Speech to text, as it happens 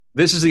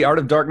This is the Art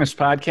of Darkness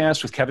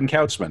podcast with Kevin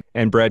Kautzman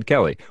and Brad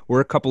Kelly.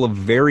 We're a couple of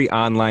very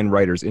online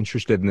writers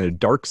interested in the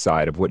dark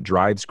side of what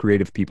drives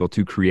creative people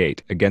to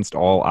create against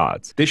all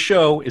odds. This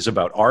show is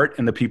about art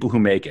and the people who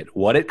make it,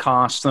 what it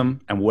costs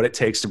them, and what it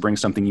takes to bring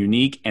something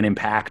unique and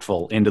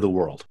impactful into the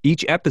world.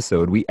 Each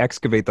episode, we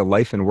excavate the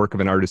life and work of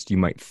an artist you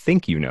might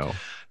think you know.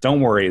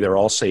 Don't worry, they're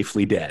all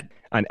safely dead.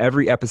 On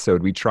every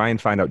episode, we try and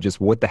find out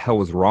just what the hell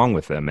was wrong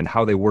with them and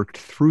how they worked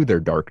through their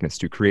darkness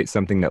to create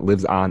something that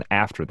lives on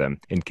after them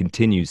and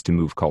continues to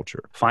move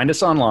culture. Find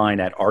us online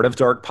at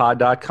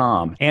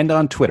artofdarkpod.com and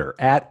on Twitter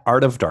at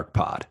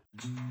artofdarkpod.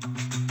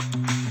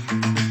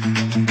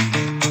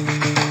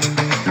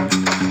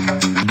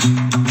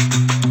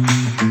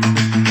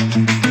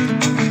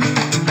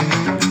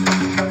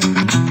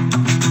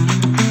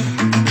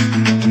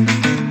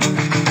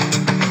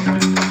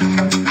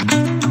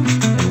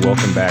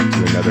 Welcome back to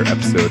another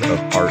episode of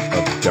Art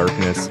of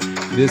Darkness.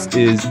 This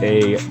is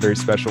a very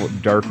special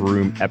Dark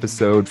Room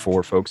episode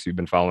for folks who've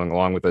been following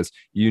along with us.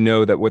 You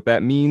know that what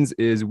that means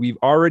is we've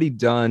already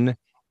done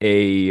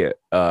a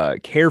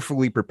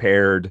carefully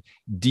prepared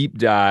deep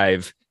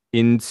dive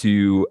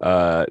into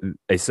a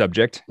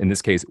subject, in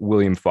this case,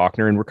 William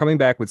Faulkner. And we're coming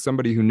back with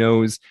somebody who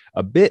knows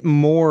a bit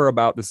more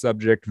about the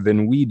subject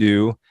than we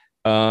do.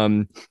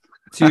 A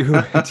wee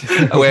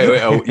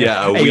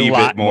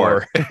bit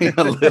more.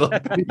 A little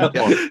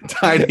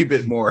tiny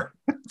bit more.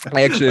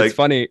 Actually, it's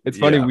funny. It's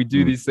funny. We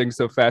do these things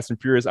so fast and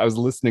furious. I was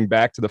listening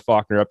back to the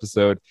Faulkner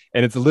episode,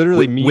 and it's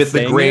literally me with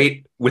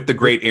the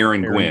great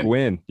Aaron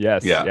Gwynn.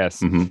 Yes, yeah.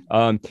 Yes.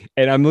 Mm-hmm.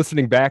 And I'm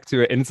listening back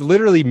to it, and it's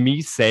literally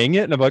me saying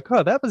it, and I'm like,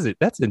 "Oh, that was it.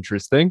 That's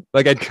interesting."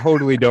 Like I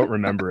totally don't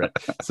remember it.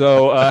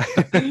 So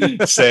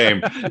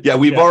same. Yeah,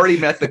 we've already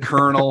met the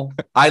Colonel.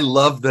 I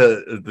love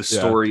the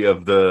story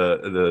of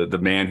the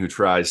man who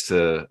tries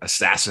to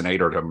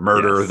assassinate or to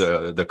murder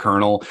the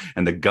Colonel,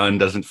 and the gun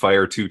doesn't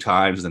fire 2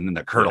 times, and then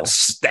the Colonel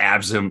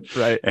stabs him.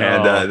 Right.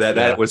 And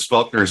that was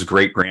Faulkner's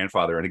great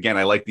grandfather. And again,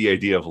 I like the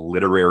idea of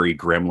literary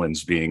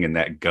gremlins being in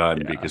that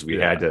gun because we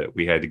had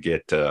to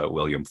get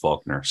William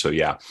Faulkner. So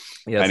anyway,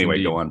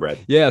 indeed. Go on, Brad.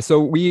 Yeah. So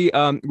we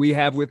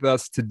have with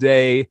us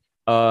today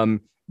the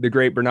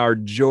great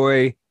Bernard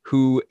Joy,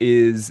 who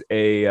is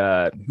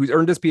who's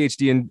earned his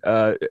PhD in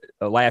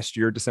last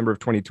year, December of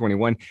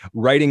 2021,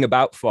 writing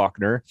about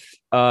Faulkner.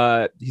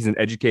 He's an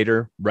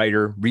educator,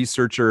 writer,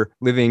 researcher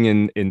living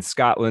in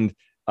Scotland.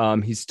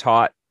 He's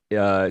taught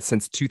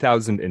since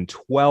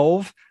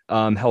 2012,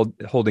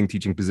 holding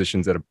teaching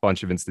positions at a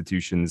bunch of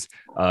institutions,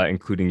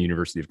 including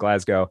University of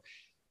Glasgow.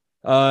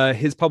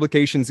 His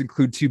publications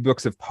include 2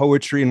 books of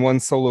poetry and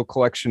 1 solo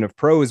collection of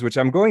prose, which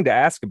I'm going to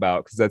ask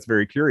about because that's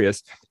very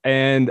curious.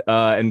 And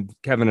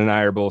Kevin and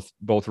I are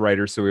both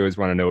writers, so we always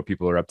want to know what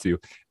people are up to.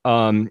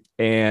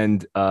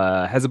 And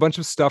has a bunch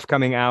of stuff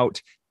coming out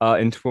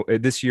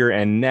this year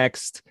and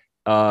next.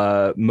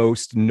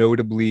 Most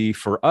notably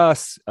for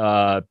us,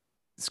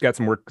 it's got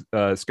some work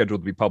scheduled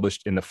to be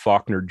published in the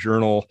Faulkner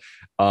Journal.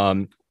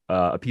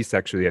 A piece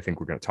actually I think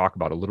we're going to talk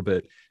about a little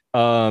bit.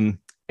 And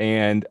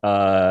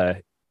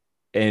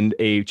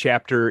a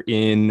chapter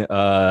in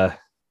I'm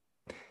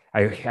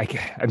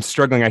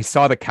struggling. I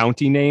saw the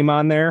county name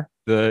on there.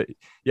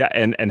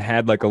 And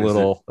had like a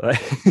little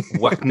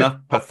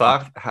Wekna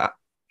Pathak.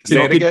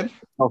 Say it again.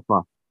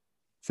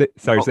 Say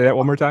that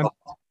one more time.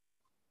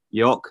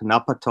 York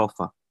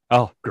Napatofa.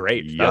 Oh,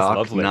 great!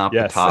 That's lovely.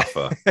 Yes.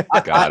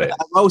 Got it.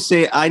 I will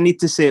say I need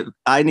to say it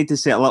a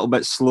little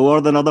bit slower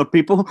than other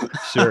people.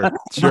 Sure.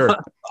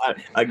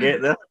 I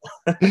get that.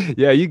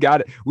 Yeah, you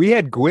got it. We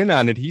had Gwyn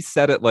on it. He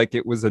said it like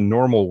it was a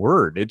normal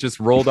word. It just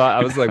rolled out.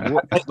 I was like,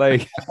 what?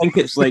 Like, I think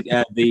it's like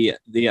the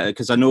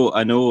because I know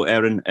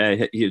Aaron.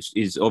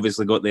 He's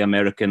obviously got the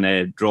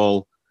American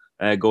drawl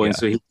going,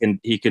 so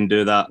he can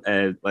do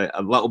that like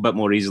a little bit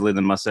more easily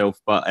than myself.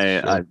 But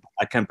sure.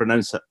 I can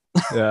pronounce it.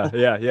 Yeah.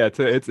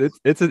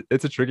 It's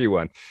a tricky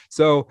one.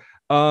 So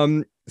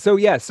I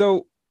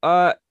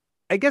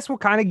guess we'll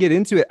kind of get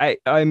into it.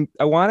 I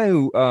want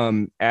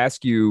to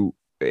ask you.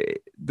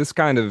 This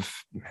kind of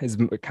is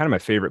kind of my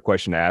favorite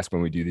question to ask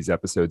when we do these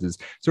episodes is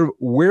sort of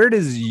where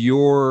does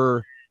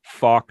your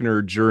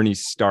Faulkner journey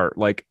start?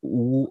 Like,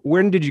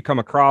 when did you come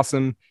across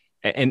him?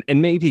 And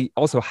maybe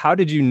also, how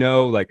did you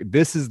know, like,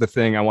 this is the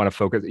thing I want to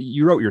focus?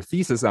 You wrote your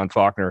thesis on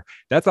Faulkner.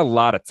 That's a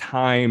lot of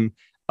time.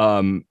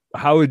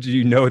 How would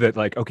you know that,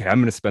 like, okay, I'm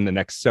going to spend the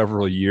next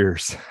several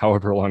years,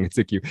 however long it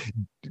took you,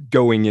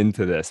 going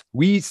into this?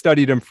 We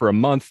studied him for a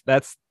month.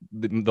 That's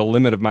the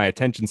limit of my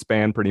attention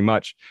span, pretty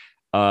much.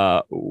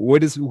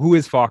 Who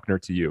is Faulkner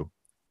to you?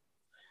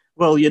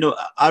 Well,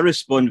 I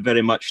respond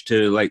very much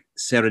to like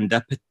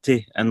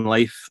serendipity in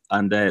life,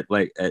 and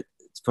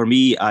for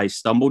me, I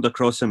stumbled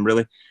across him.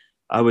 Really,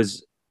 I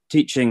was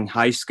teaching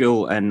high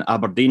school in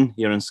Aberdeen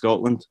here in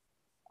Scotland,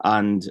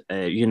 and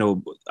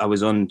I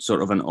was on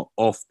sort of an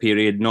off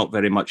period, not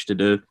very much to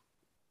do.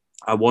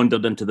 I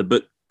wandered into the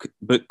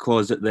book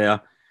closet there,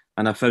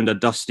 and I found a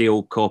dusty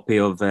old copy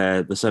of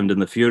The Sound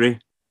and the Fury.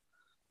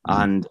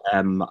 And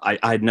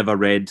I'd never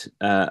read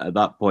at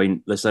that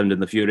point The Sound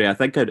and the Fury. I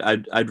think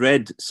I'd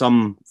read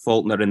some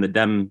Faulkner in the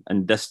dim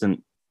and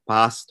distant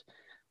past,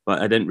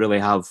 but I didn't really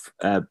have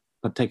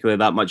particularly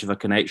that much of a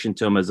connection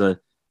to him as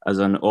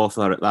an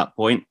author at that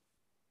point.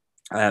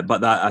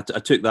 But that I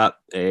took that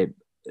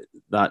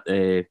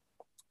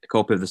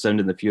copy of The Sound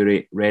and the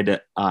Fury, read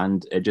it,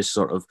 and it just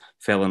sort of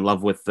fell in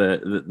love with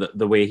the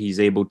way he's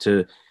able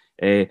to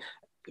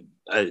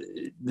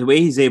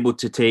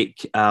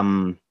take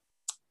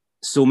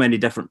so many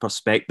different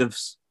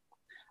perspectives.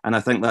 And I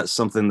think that's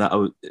something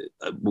that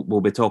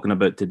we'll be talking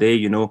about today.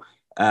 You know,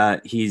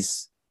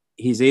 he's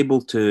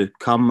able to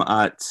come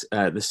at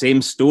the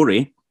same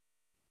story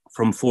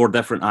from 4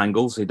 different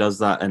angles. He does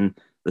that in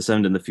The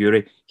Sound and the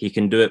Fury. He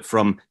can do it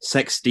from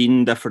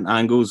 16 different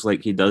angles,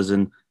 like he does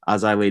in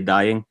As I Lay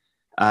Dying.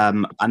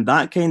 And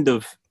that kind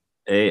of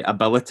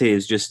ability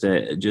is just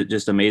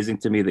amazing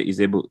to me,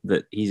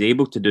 that he's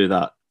able to do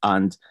that.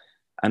 And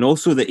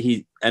also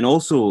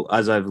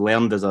as I've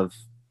learned, as I've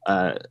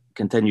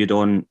continued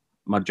on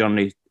my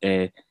journey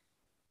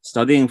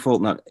studying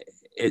Faulkner,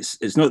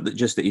 it's not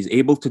just that he's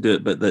able to do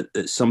it, but that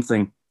it's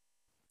something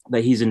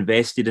that he's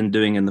invested in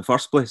doing in the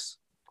first place,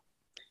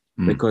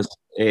 because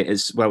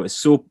it's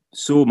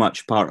so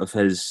much part of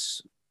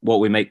his, what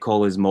we might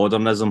call his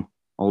modernism.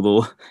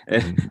 Although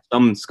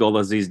some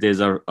scholars these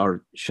days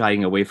are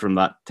shying away from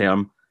that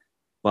term.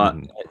 But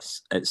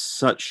it's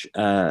such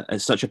a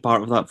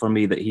part of that for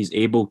me, that he's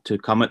able to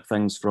come at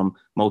things from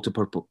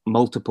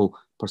multiple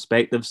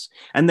perspectives,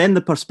 and then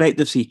the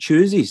perspectives he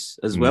chooses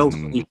as well.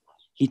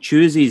 He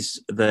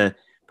chooses the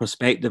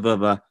perspective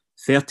of a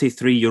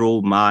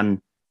 33-year-old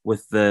man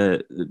with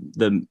the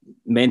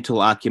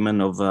mental acumen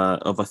of a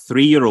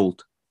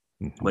 3-year-old,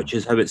 which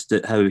is how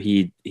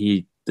he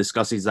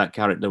discusses that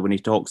character when he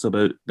talks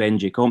about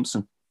Benji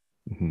Compson.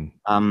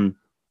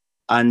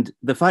 And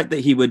the fact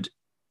that he would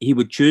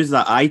choose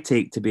that, I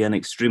take to be an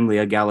extremely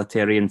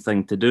egalitarian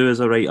thing to do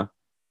as a writer,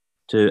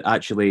 to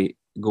actually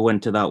go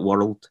into that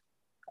world.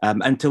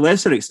 And to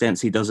lesser extents,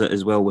 he does it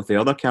as well with the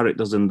other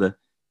characters in the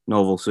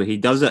novel. So he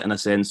does it in a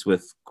sense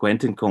with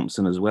Quentin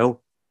Compson as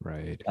well.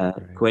 Right.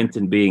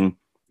 Quentin being,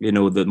 you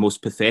know, the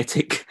most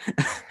pathetic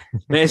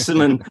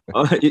specimen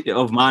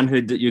of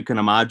manhood that you can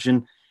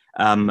imagine.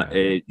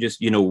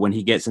 Just, you know, when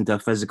he gets into a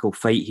physical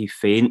fight, he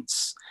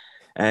faints,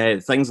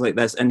 things like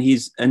this.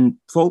 And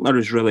Faulkner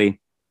is really,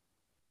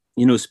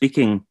 you know,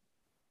 speaking,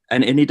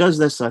 and he does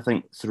this, I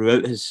think,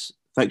 throughout his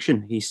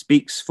fiction. He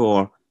speaks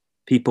for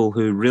people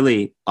who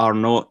really are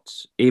not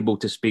able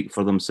to speak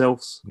for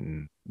themselves.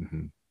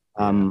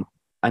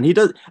 And he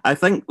does, I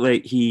think,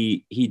 like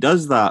he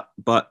does that,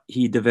 but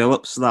he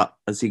develops that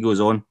as he goes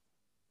on.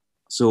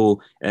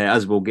 So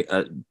as we'll get,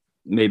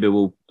 maybe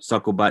we'll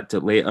circle back to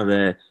it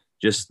later.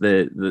 Just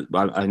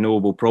I know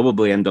we'll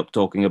probably end up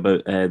talking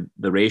about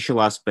the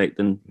racial aspect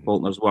in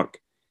Faulkner's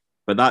work,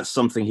 but that's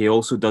something he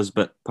also does,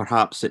 but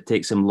perhaps it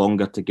takes him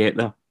longer to get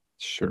there.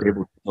 Sure. To be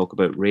able to talk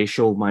about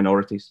racial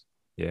minorities.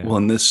 Yeah. Well,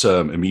 and this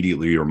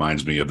immediately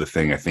reminds me of the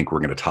thing I think we're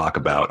going to talk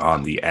about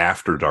on the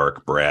After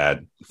Dark,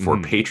 Brad, for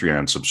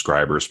Patreon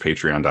subscribers,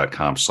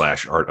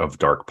 patreon.com/Art of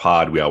Dark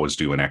Pod. We always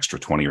do an extra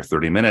 20 or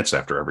 30 minutes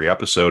after every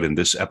episode, and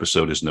this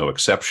episode is no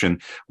exception.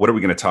 What are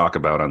we going to talk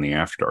about on the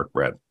After Dark,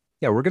 Brad?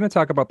 Yeah, we're going to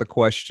talk about the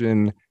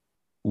question,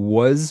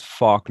 was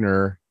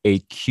Faulkner a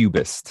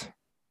cubist?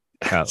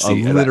 A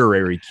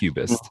literary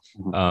cubist,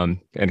 and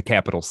a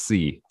capital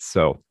C.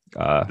 So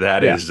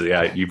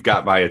you've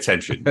got my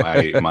attention.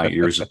 My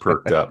ears are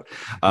perked up.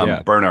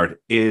 Bernard,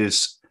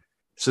 this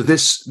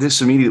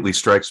immediately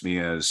strikes me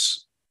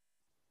as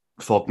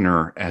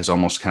Faulkner as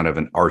almost kind of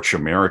an arch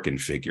American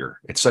figure.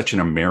 It's such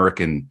an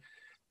American,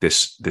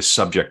 this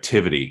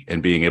subjectivity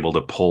and being able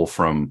to pull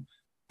from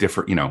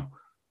different,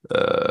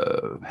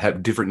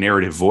 have different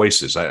narrative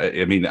voices.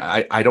 I mean,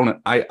 I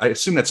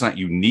assume that's not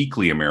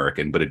uniquely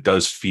American, but it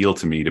does feel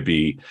to me to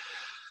be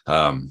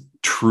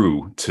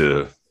true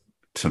to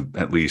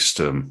at least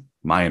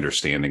my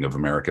understanding of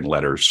American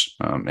letters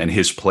and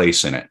his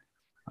place in it.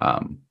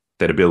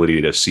 That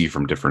ability to see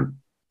from different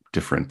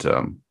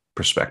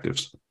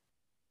perspectives.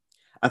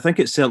 I think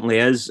it certainly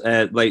is.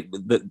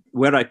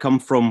 Where I come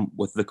from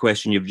with the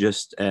question you've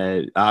just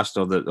asked,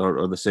 or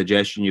the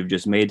suggestion you've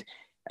just made,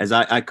 is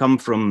I come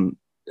from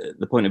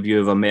the point of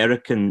view of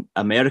American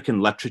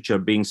literature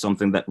being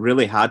something that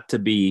really had to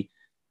be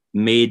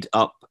made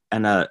up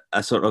in a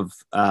sort of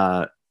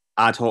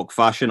ad hoc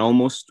fashion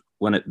almost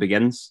when it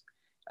begins,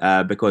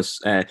 because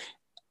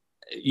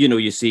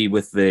you see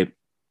with the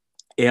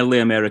early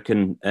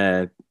American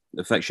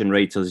fiction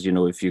writers,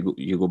 if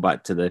you go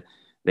back to the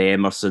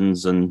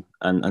Emersons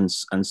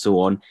and so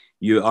on,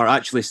 you are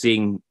actually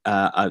seeing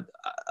a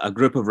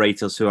group of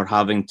writers who are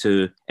having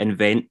to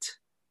invent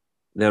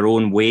their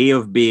own way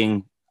of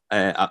being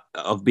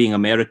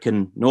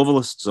American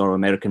novelists or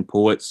American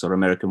poets or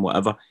American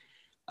whatever.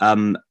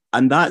 And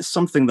that's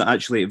something that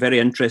actually, very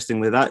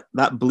interestingly,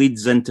 that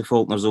bleeds into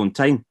Faulkner's own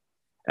time.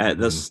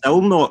 There's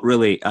still not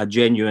really a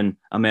genuine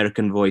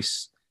American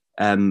voice.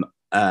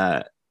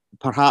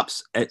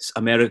 Perhaps it's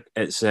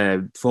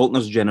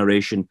Faulkner's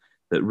generation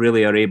that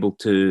really are able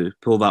to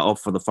pull that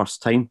off for the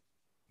first time.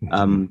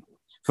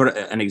 For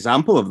an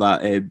example of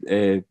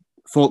that,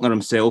 Faulkner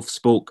himself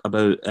spoke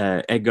about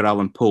Edgar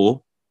Allan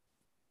Poe,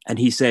 and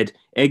he said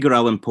Edgar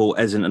Allan Poe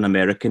isn't an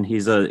American;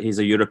 he's a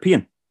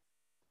European.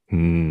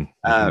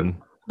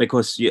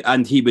 Because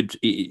he would,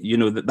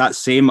 that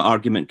same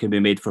argument can be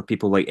made for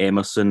people like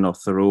Emerson or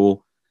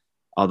Thoreau,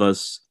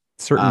 others.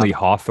 Certainly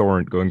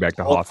Hawthorne, going back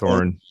to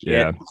Hawthorne.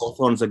 Yeah.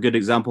 Hawthorne's a good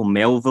example.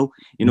 Melville,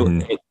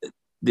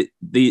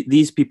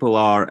 these people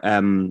are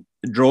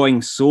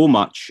drawing so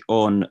much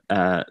on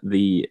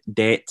the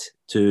debt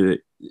to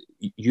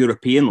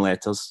European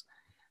letters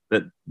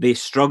that they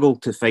struggle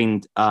to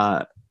find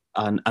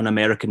an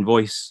American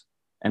voice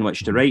in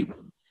which to write.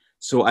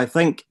 So I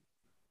think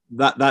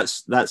that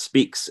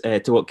speaks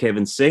to what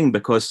Kevin's saying,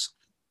 because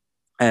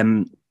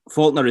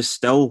Faulkner is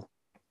still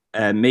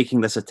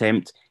making this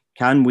attempt.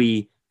 Can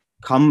we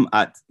come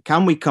at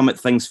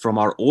things from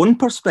our own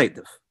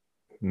perspective?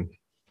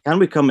 Can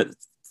we come at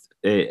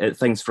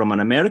things from an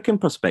American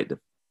perspective?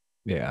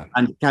 Yeah.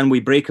 And can we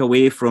break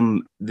away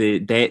from the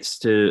debts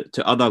to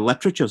other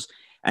literatures?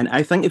 And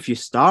I think if you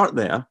start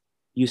there,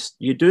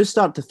 you do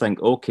start to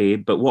think, okay,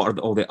 but what are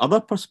all the other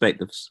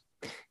perspectives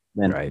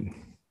then? Right.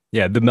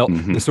 Yeah,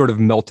 the sort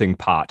of melting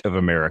pot of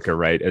America,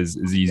 right? As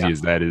easy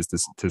as that is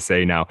to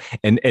say now,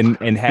 and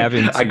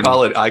having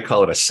I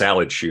call it a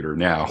salad shooter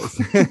now.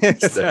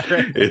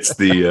 It's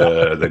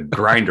the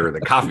grinder,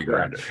 the coffee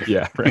grinder.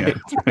 Yeah, right.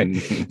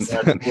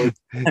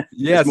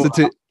 Yeah,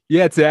 so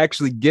to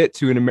actually get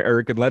to an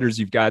American letters,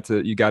 you got to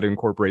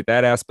incorporate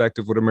that aspect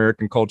of what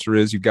American culture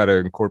is. You've got to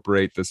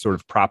incorporate the sort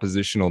of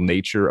propositional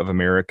nature of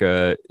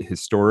America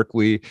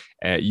historically.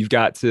 You've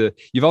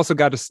also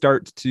got to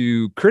start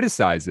to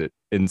criticize it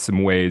in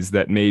some ways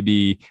that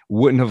maybe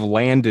wouldn't have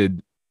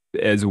landed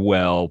as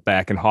well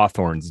back in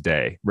Hawthorne's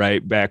day,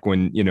 right? Back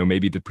when,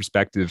 maybe the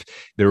perspective,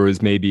 there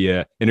was maybe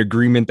an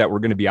agreement that we're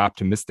going to be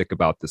optimistic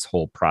about this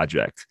whole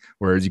project.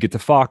 Whereas you get to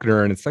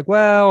Faulkner and it's like,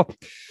 well,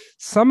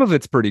 some of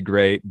it's pretty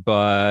great,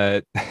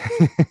 but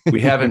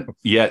we haven't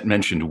yet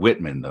mentioned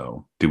Whitman,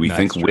 though. Do we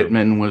think true.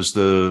 Whitman was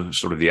the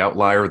sort of the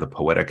outlier, the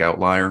poetic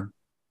outlier?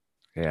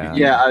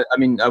 Yeah. I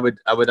mean, I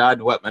would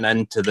add Whitman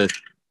into the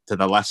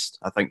list.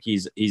 I think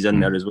he's in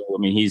there as well. I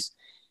mean,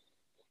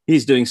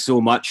 he's doing so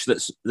much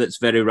that's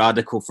very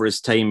radical for his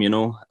time,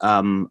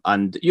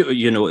 and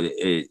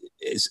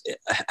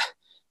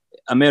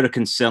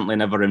Americans certainly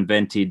never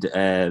invented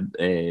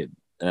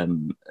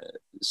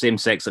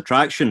same-sex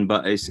attraction,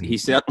 but he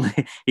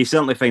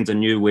certainly finds a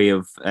new way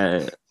of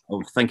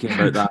thinking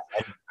about that.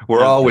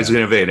 We're always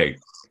innovating.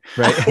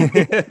 Right.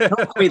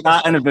 Not quite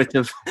that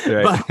innovative.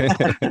 Right.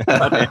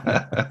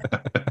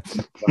 But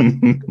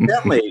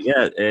certainly,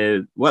 yeah.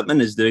 Whitman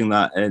is doing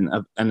that in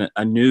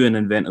a new and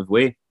inventive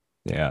way.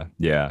 Yeah.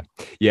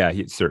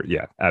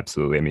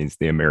 Absolutely. I mean, it's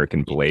the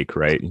American Blake,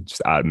 right?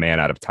 Just a man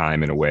out of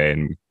time in a way,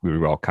 and we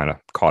were all kind of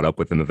caught up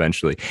with him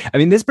eventually. I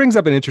mean, this brings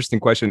up an interesting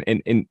question,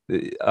 and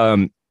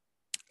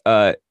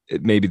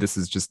maybe this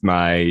is just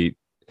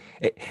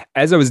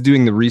as I was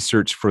doing the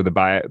research for the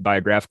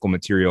biographical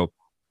material,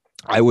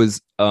 I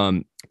was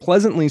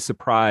pleasantly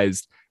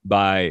surprised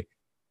by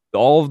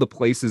all of the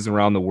places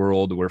around the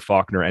world where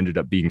Faulkner ended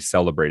up being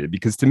celebrated,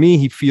 because to me,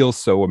 he feels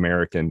so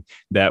American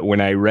that when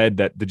I read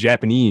that the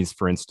Japanese,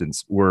 for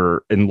instance,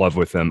 were in love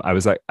with him, I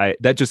was like,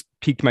 that just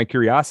piqued my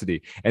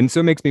curiosity. And so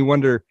it makes me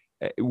wonder,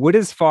 what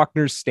is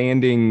Faulkner's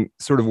standing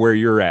sort of where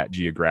you're at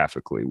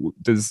geographically?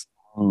 Does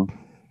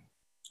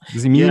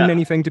he mean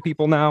anything to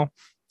people now?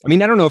 I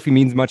mean, I don't know if he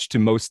means much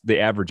to the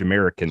average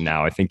American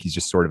now. I think he's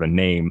just sort of a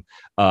name.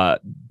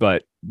 But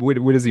what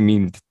does he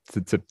mean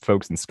to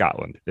folks in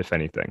Scotland, if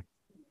anything?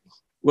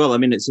 Well, I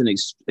mean, it's an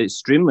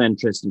extremely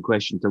interesting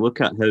question to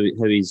look at how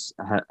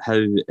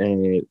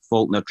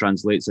Faulkner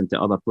translates into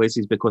other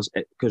places, because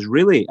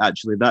really,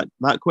 actually,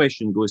 that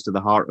question goes to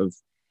the heart of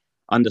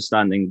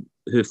understanding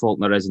who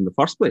Faulkner is in the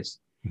first place.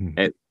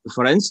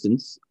 For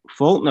instance,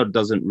 Faulkner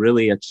doesn't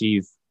really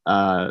achieve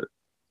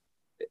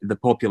the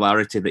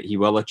popularity that he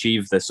will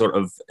achieve, the sort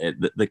of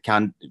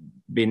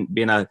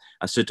being a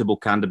suitable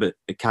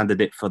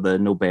candidate for the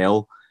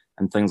Nobel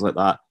and things like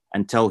that,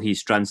 until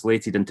he's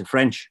translated into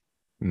French.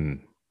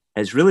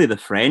 It's really the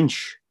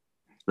French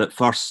that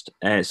first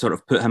sort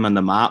of put him on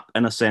the map,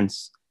 in a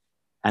sense,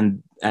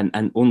 and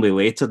only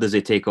later does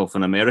he take off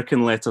in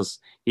American letters.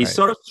 He's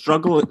sort of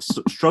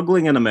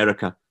struggling in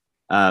America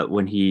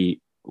when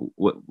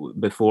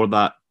before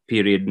that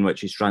period in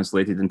which he's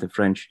translated into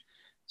French.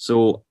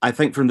 So I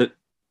think from the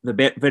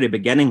very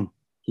beginning,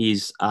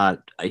 he's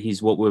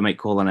what we might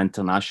call an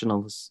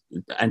international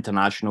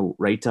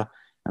writer,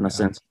 in a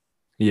sense.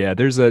 Yeah,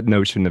 there's a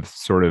notion of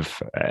sort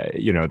of,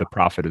 the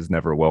prophet is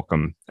never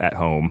welcome at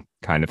home,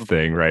 kind of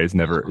thing, right? Is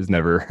never is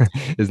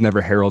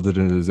never heralded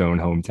in his own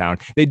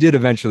hometown. They did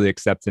eventually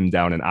accept him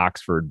down in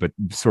Oxford, but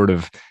sort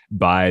of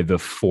by the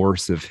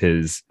force of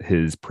his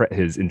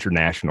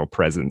international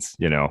presence,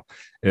 you know.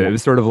 It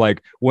was sort of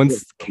like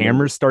once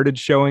cameras started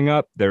showing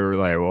up, they were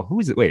like, "Well,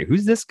 who's it? Wait,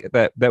 who's this?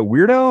 That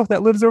weirdo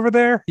that lives over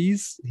there?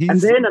 He's." And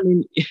then, I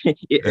mean,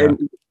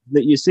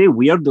 that you say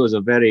weirdo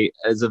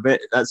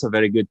that's a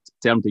very good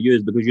term to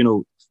use, because you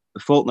know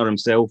Faulkner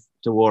himself,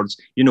 towards,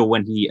 you know,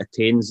 when he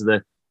attains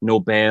the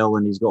Nobel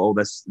and he's got all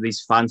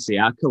these fancy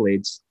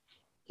accolades,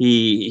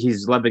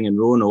 he's living in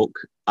Roanoke,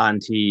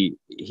 and he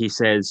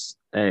says,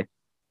 I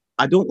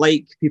don't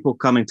like people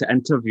coming to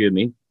interview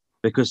me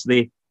because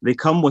they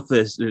come with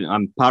this,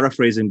 I'm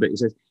paraphrasing, but he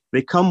says,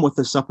 they come with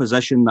the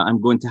supposition that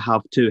I'm going to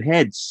have two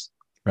heads.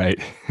 Right.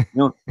 You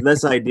know,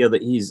 this idea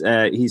that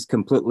he's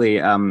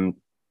completely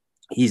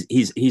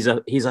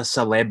he's a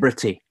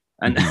celebrity,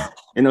 and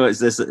you know, it's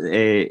this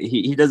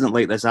he doesn't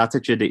like this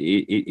attitude.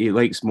 He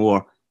likes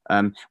more.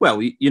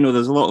 Well, you know,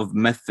 there's a lot of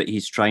myth that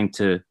he's trying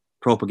to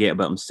propagate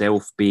about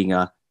himself being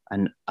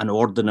an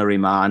ordinary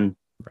man,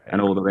 right,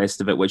 and all the rest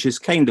of it, which is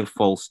kind of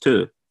false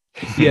too.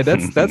 Yeah,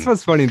 that's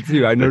what's funny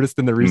too. I noticed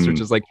in the research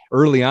is like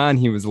early on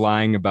he was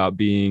lying about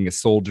being a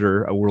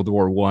soldier, a World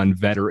War I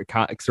veteran,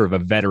 sort of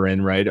a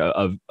veteran, right,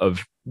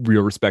 of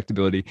real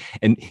respectability,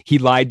 and he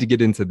lied to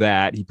get into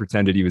that. He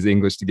pretended he was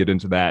English to get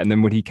into that, and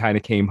then when he kind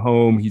of came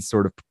home, he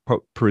sort of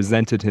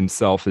presented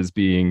himself as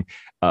being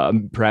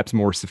perhaps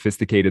more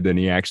sophisticated than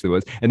he actually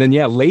was. And then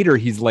later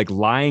he's like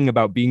lying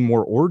about being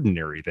more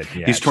ordinary than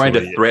he's trying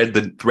to thread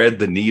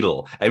the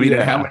needle. I mean,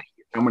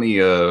 how many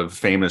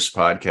famous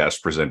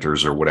podcast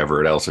presenters or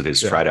whatever else it is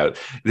tried out?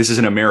 This is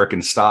an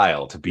American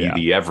style to be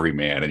the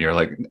everyman, and you're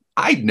like,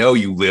 I know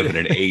you live in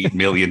an $8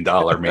 million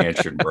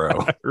mansion,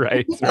 bro.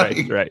 Right. Well,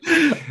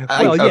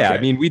 okay. I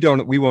mean, we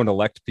won't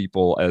elect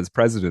people as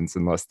presidents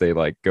unless they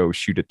like go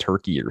shoot a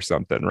turkey or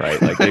something, right?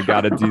 Like they've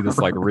got to do this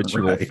like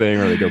ritual thing,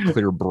 or they go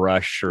clear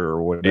brush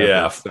or whatever.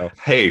 Yeah. So,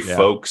 hey,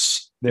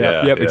 folks.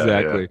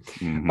 Exactly.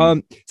 Mm-hmm.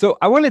 So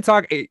I want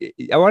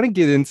to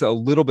get into a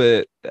little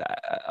bit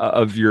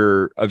of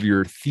your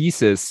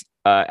thesis.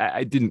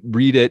 I didn't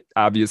read it.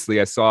 Obviously,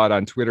 I saw it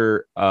on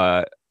Twitter.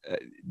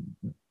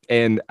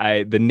 And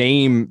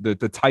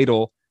the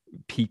title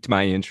piqued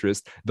my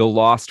interest. The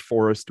Lost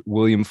Forest,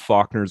 William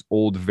Faulkner's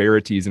Old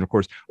Verities. And of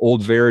course,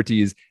 Old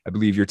Verities, I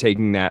believe you're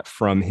taking that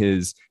from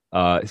his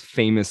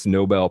famous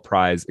Nobel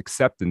Prize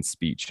acceptance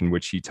speech, in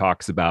which he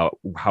talks about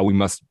how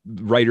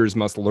writers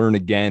must learn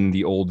again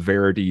the old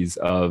verities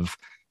of,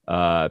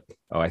 I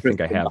think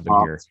I have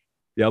them here.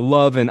 Yeah,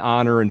 love and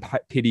honor and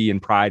pity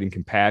and pride and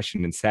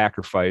compassion and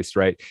sacrifice,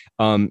 right?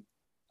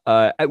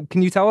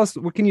 Can you tell us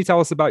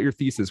about your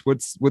thesis?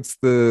 What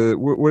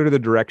are the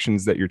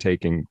directions that you're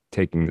taking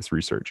this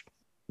research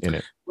in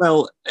it?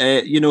 Well,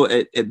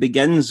 it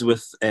begins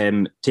with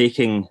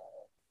taking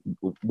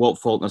what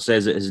Faulkner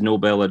says at his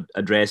Nobel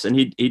address, and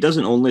he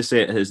doesn't only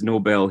say it at his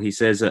Nobel. He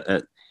says it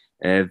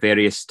at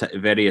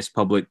various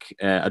public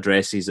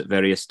addresses at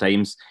various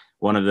times.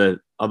 One of the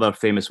other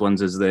famous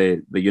ones is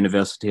the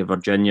University of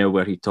Virginia,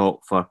 where he taught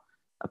for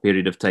a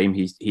period of time.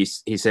 He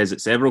says it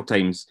several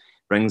times.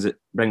 Brings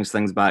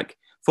things back.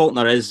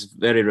 Faulkner is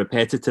very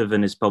repetitive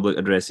in his public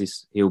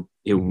addresses. He'll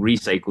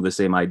recycle the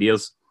same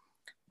ideas,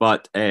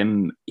 but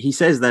he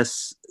says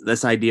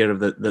this idea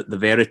of the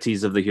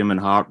verities of the human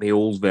heart, the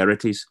old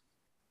verities.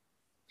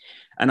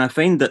 And I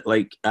find that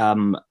like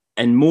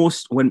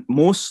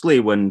mostly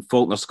when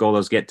Faulkner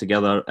scholars get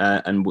together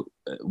and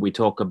we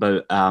talk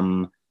about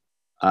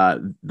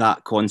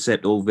that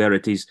concept, old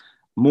verities,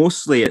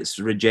 mostly it's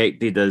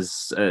rejected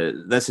as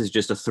this is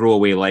just a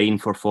throwaway line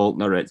for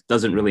Faulkner. It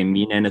doesn't really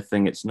mean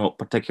anything. It's not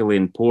particularly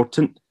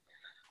important.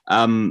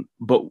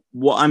 But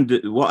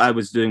what I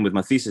was doing with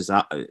my thesis,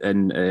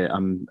 and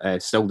I'm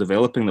still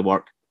developing the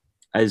work,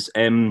 is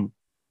to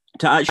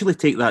actually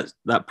take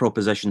that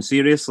proposition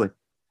seriously.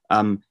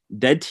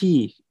 Did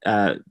he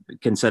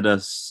consider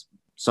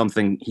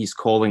something he's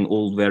calling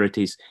old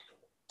verities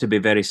to be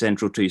very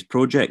central to his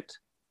project?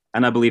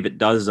 And I believe it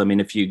does. I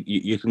mean, if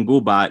you can go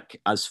back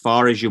as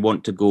far as you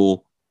want to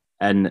go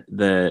in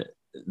the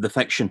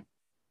fiction.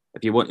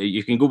 If you want,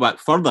 you can go back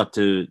further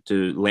to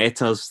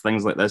letters,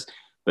 things like this.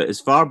 But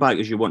as far back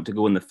as you want to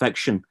go in the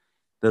fiction,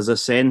 there's a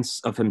sense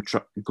of him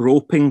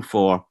groping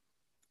for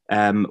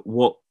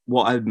what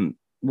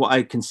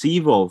I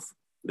conceive of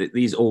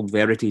these old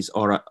verities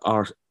are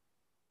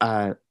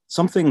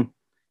something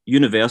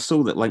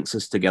universal that links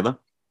us together.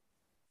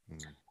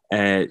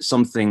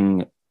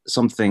 Something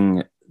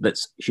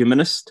that's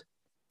humanist,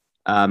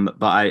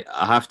 but I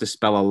have to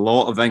spill a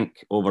lot of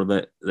ink over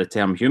the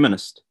term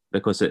humanist,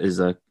 because it is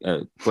a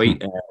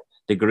quite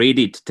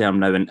degraded term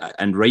now,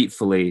 and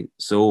rightfully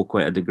so,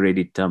 quite a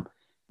degraded term.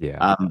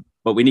 Yeah.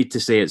 But we need to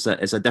say it's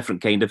a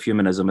different kind of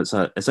humanism. It's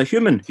a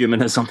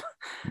humanism.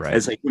 Right.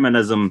 It's a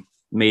humanism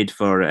made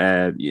for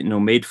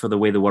the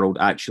way the world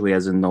actually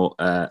is, and not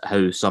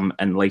how some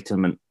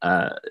Enlightenment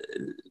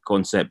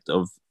concept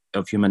of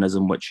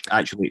humanism, which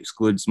actually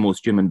excludes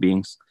most human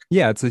beings,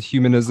 Yeah, it's a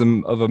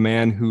humanism of a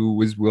man who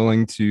was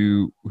willing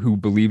to, who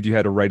believed you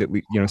had to write at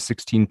least,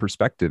 16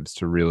 perspectives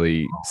to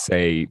really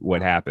say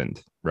what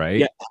happened, right?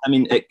 Yeah, I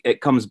mean,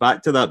 it comes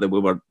back to that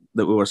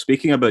we were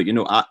speaking about.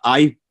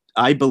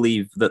 I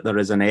believe that there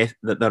is an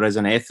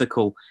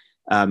ethical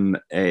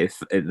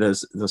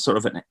there's sort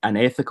of an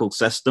ethical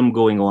system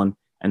going on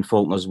in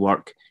Faulkner's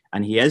work,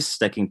 and he is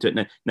sticking to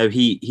it. Now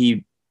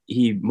he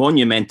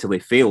monumentally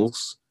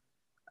fails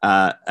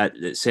at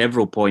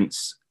several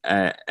points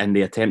in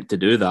the attempt to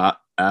do that.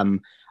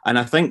 And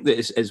I think that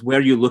is where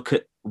you look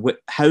at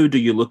how do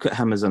you look at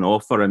him as an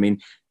author. I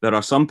mean, there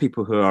are some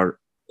people who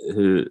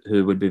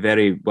would be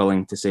very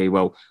willing to say,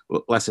 well,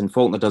 listen,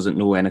 Faulkner doesn't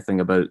know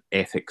anything about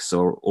ethics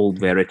or old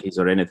verities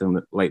or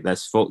anything like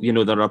this.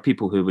 There are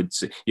people who would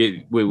say,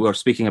 we were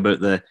speaking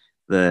about the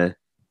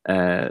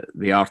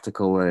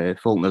article,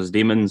 Faulkner's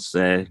Demons,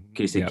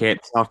 Casey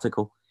Kep's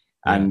article.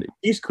 And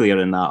he's clear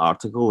in that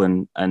article,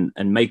 and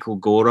Michael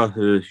Gora,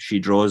 who she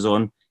draws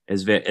on,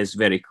 is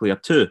very clear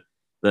too,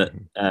 that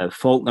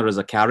Faulkner as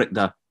a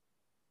character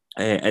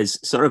is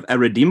sort of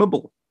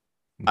irredeemable,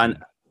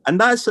 and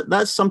that's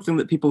something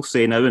that people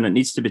say now, and it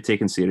needs to be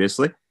taken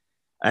seriously.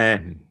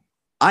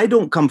 I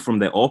don't come from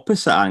the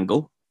opposite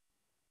angle.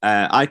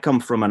 I come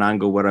from an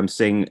angle where I'm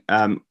saying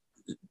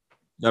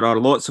there are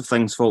lots of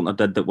things Faulkner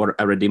did that were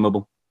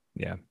irredeemable.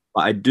 Yeah,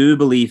 but I do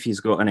believe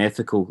he's got an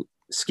ethical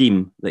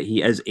scheme that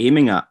he is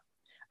aiming at,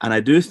 and I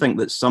do think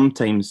that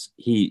sometimes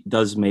he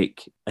does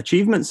make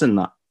achievements in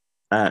that.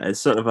 It's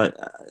sort of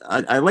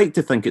I like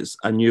to think it's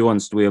a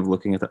nuanced way of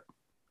looking at it.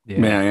 Yeah.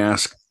 May I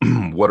ask,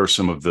 what are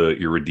some of the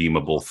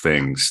irredeemable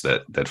things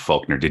that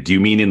Faulkner did? Do you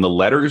mean in the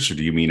letters, or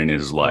do you mean in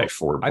his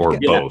life, or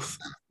both?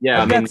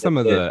 Yeah, I got some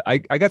of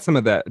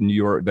that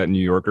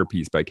New Yorker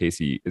piece by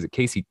Casey. Is it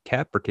Casey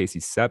Kep or Casey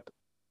Sepp?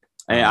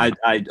 I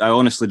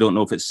honestly don't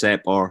know if it's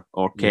Sepp or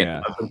Kep.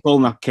 Yeah. I've been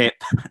calling her Kep.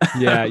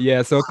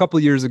 yeah. So a couple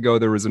of years ago,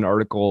 there was an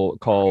article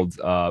called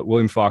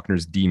William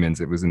Faulkner's Demons.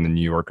 It was in the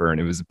New Yorker,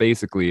 and it was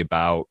basically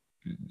about,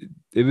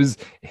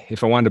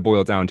 if I wanted to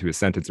boil it down to a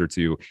sentence or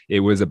two,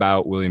 it was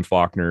about William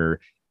Faulkner's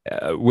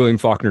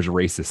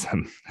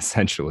racism,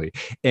 essentially.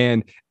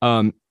 And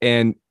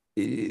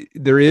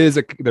there is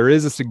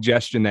a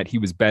suggestion that he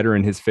was better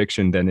in his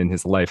fiction than in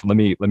his life. Let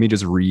me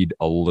just read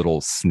a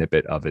little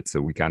snippet of it so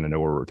we kind of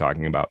know what we're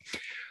talking about.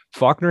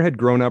 Faulkner had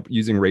grown up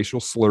using racial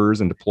slurs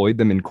and deployed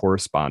them in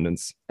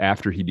correspondence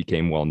after he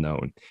became well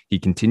known. He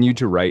continued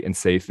to write and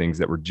say things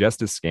that were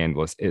just as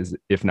scandalous,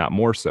 if not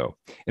more so.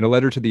 In a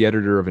letter to the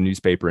editor of a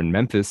newspaper in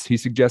Memphis, he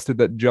suggested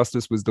that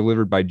justice was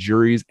delivered by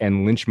juries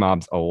and lynch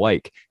mobs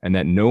alike, and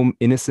that no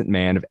innocent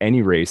man of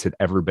any race had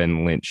ever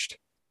been lynched.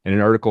 In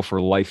an article for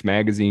Life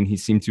magazine, he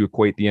seemed to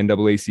equate the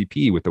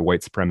NAACP with the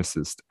white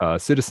supremacist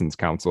Citizens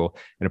Council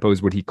and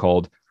oppose what he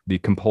called the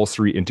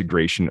compulsory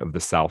integration of the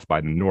South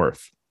by the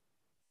North.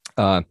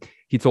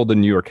 He told the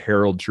New York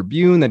Herald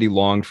Tribune that he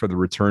longed for the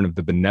return of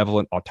the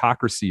benevolent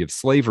autocracy of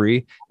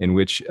slavery, in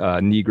which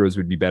Negroes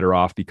would be better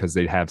off because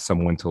they'd have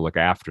someone to look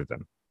after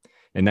them.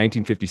 In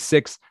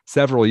 1956,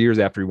 several years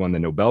after he won the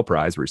Nobel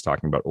Prize, where he's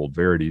talking about old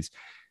verities,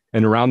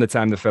 and around the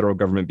time the federal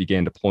government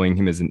began deploying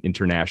him as an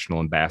international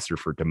ambassador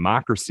for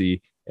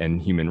democracy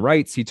and human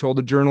rights, he told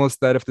a journalist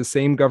that if the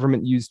same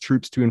government used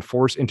troops to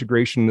enforce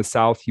integration in the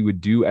South, he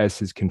would do as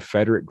his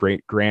Confederate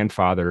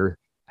great-grandfather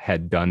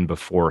had done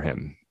before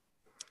him.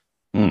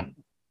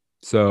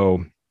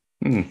 So,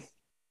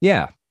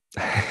 yeah.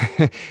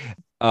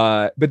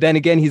 But then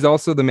again, he's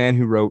also the man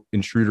who wrote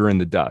Intruder in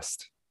the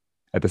Dust.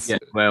 This is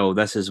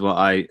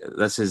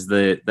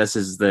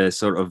the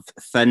sort of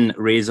thin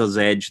razor's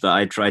edge that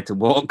I try to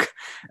walk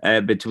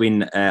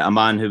between a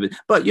man who,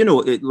 but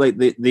like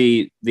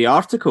the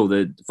article,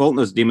 the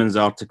Faulkner's Demons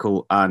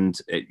article, and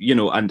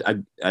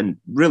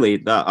really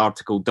that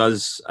article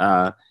does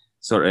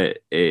sort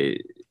of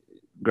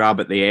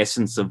grab at the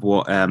essence of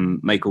what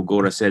Michael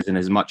Gora says in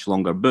his much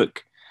longer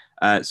book.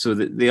 So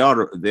that they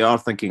are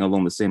thinking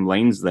along the same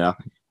lines there,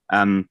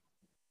 and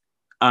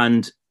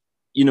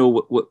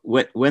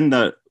when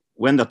they're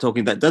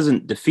talking, that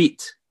doesn't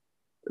defeat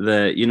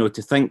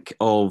to think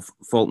of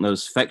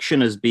Faulkner's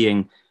fiction as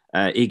being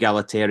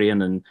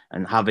egalitarian and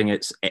having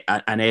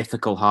an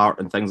ethical heart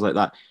and things like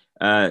that.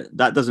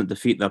 That doesn't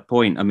defeat their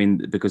point. I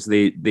mean, because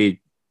they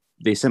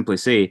simply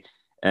say,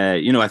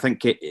 I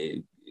think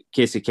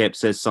Casey Kep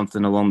says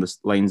something along the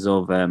lines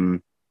of,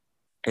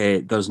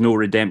 there's no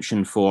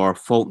redemption for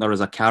Faulkner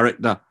as a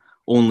character,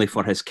 only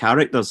for his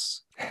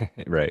characters.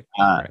 Right.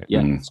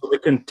 So we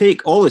can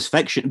take all his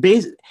fiction,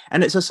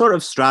 and it's a sort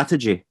of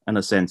strategy in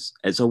a sense.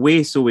 It's a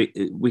way so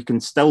we can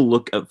still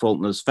look at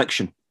Faulkner's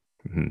fiction,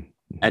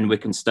 and we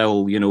can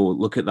still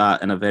look at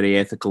that in a very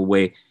ethical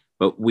way.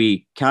 But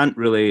we can't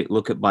really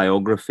look at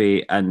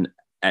biography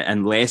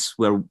unless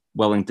we're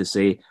willing to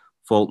say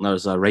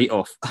Faulkner's a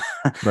write-off.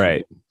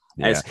 Right.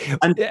 Yeah.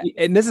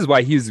 And this is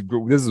why this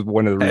is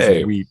one of the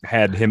reasons we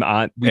had him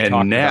on.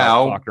 And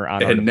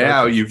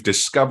now you've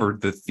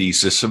discovered the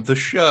thesis of the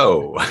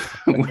show,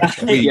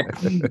 which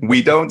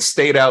we don't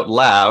state out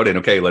loud. And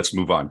okay, let's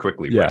move on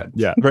quickly. Brad.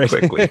 Yeah, right.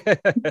 Quickly.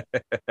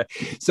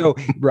 So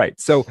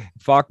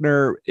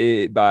Faulkner,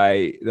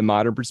 by the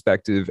modern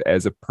perspective,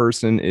 as a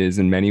person, is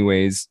in many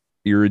ways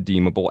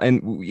irredeemable.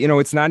 And,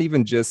 it's not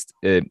even just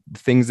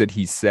things that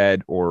he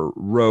said or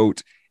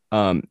wrote.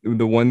 The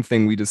one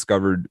thing we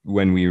discovered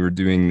when we were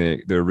doing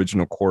the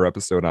original core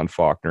episode on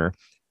Faulkner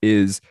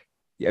is,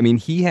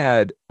 he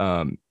had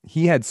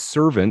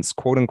servants,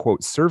 quote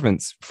unquote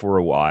servants, for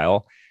a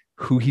while,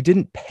 who he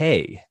didn't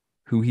pay,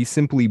 who he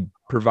simply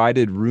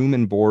provided room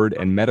and board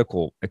and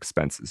medical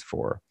expenses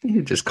for.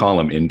 You just call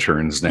them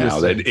interns now.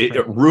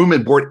 Room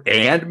and board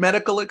and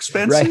medical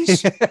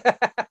expenses. Right.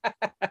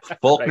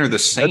 Faulkner the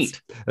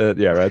saint.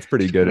 That's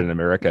pretty good in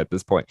America at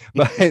this point.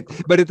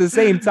 But at the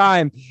same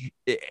time,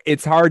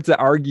 it's hard to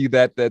argue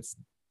that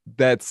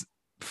that's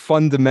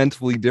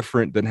fundamentally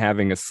different than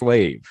having a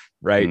slave,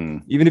 right?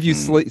 Even if you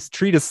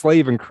treat a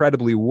slave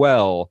incredibly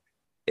well,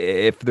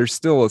 if they're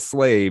still a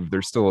slave,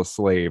 they're still a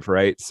slave,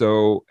 right?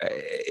 So,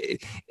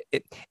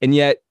 and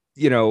yet,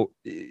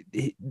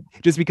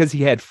 just because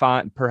he had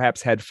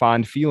perhaps had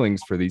fond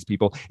feelings for these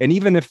people, and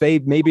even if they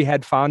maybe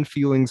had fond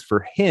feelings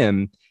for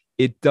him,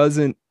 it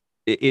doesn't.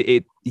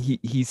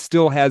 He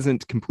still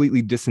hasn't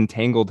completely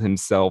disentangled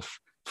himself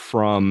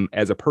from,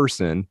 as a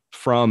person,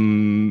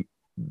 from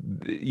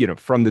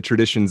the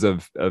traditions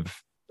of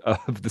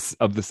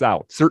the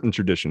South, certain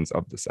traditions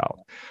of the South.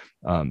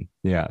 And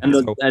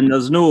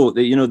there's no,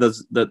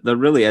 there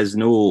really is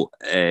no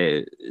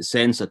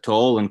sense at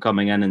all in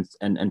coming in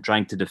and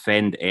trying to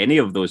defend any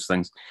of those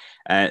things.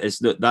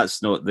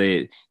 That's not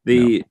the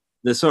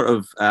sort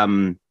of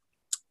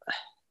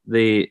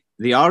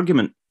the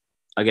argument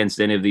against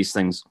any of these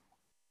things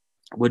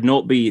would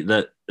not be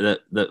that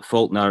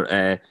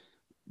Faulkner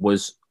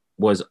was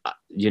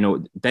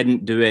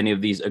didn't do any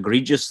of these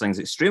egregious things,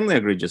 extremely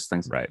egregious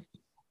things, right?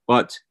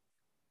 But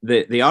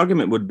the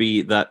argument would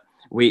be that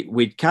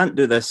we can't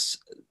do this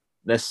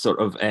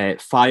sort of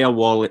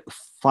firewalling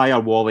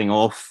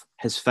off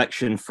his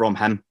fiction from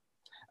him.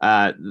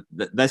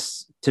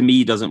 This to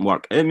me doesn't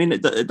work.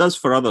 It does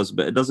for others,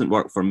 but it doesn't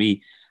work for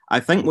me.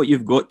 I think what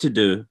you've got to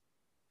do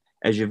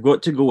is you've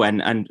got to go in,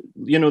 and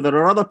there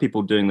are other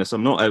people doing this.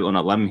 I'm not out on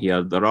a limb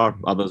here. There are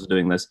others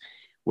doing this,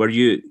 where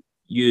you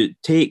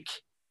take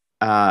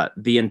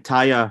the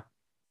entire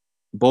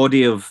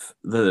body of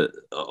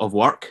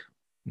work,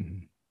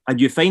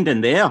 and you find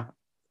in there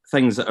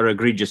things that are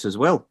egregious as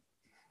well.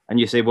 And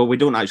you say, well, we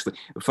don't actually.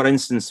 For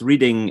instance,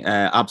 reading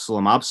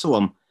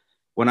Absalom.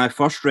 When I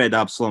first read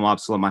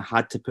Absalom, I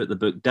had to put the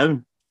book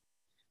down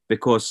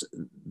because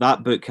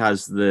that book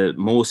has the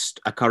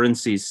most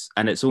occurrences,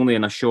 and it's only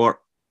in a short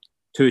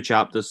 2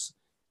 chapters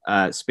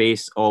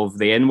space of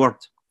the N-word.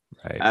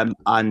 Right.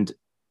 And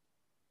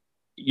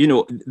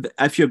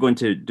if you're going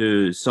to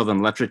do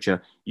Southern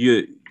literature,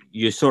 you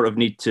sort of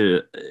need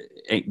to,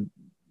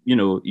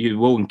 you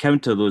will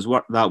encounter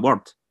that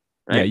word.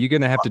 Right? Yeah, you're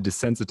going to have to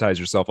desensitize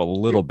yourself a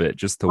little bit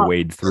just to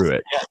wade through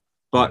it. Yeah.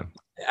 But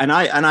and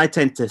I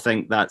tend to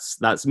think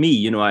that's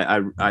me.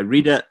 I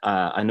read it,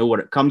 I know where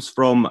it comes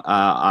from,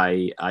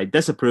 I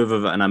disapprove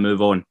of it, and I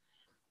move on.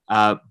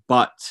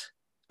 But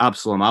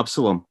Absalom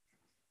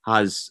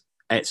has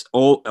it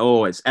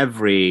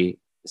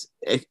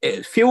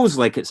feels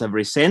like it's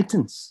every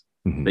sentence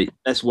that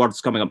this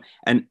word's coming up.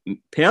 And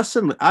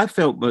personally, I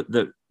felt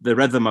the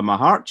rhythm of my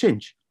heart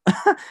change.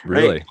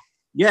 Really? Right?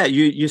 Yeah,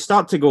 you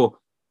start to go,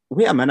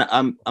 wait a minute,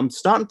 I'm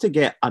starting to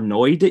get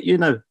annoyed at you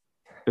now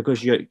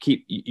because you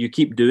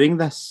keep doing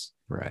this.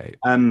 Right.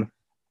 And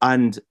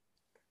I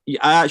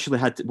actually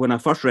had to, when I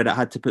first read it, I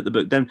had to put the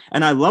book down.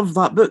 And I love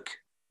that book.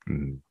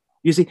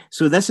 You see,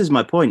 so this is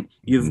my point.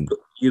 You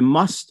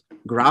must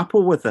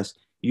grapple with this.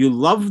 You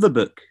love the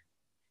book.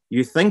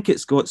 You think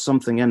it's got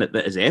something in it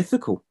that is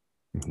ethical,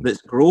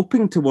 that's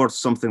groping towards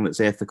something that's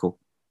ethical.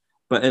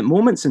 But at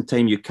moments in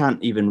time, you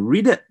can't even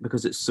read it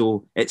because it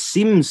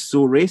seems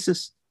so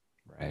racist.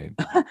 Right.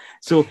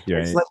 So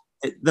it's like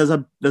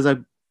there's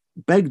a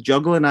big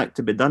juggling act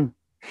to be done.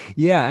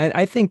 Yeah, and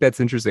I think that's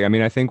interesting.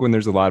 I think when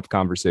there's a lot of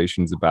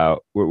conversations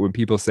about when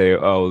people say,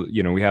 "Oh,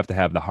 we have to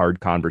have the hard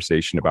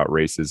conversation about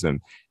racism,"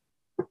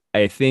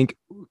 I think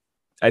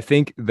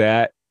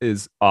that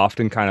is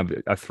often kind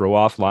of a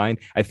throw-off line.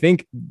 I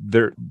think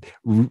they're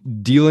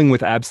dealing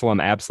with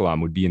Absalom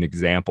would be an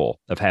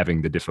example of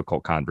having the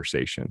difficult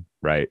conversation,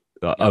 right?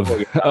 Of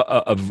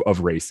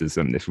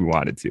racism, if we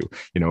wanted to,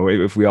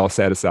 if we all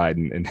sat aside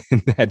and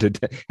had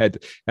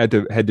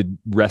to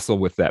wrestle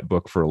with that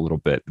book for a little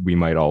bit, we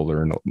might all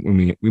learn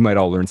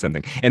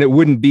something. And it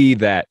wouldn't be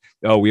that,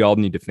 oh, we all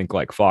need to think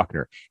like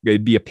Faulkner.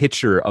 It'd be a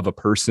picture of a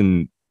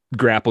person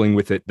grappling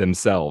with it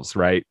themselves,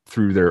 right,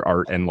 through their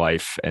art and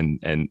life, and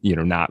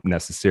not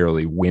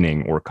necessarily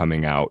winning or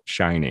coming out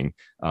shining,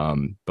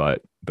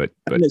 but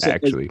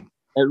actually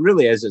it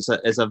really is. It's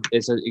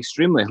an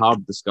extremely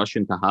hard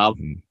discussion to have.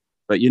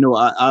 But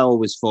I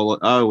always fall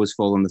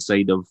on the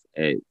side of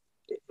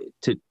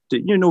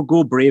to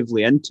go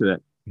bravely into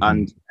it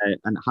and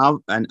have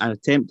and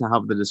attempt to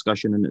have the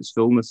discussion in its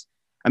fullness.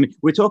 I mean,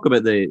 we talk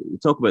about the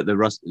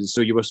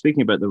So you were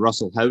speaking about the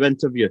Russell Howe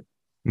interview.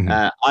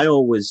 I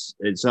always,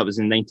 so that was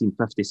in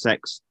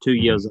 1956, 2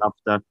 years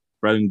after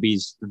Brown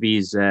v's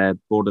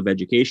Board of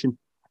Education,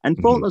 and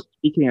Faulkner's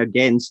speaking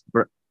against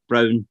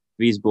Brown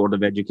v's Board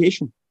of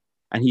Education,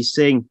 and he's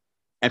saying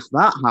if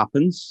that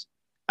happens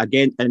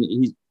again, and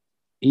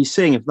he's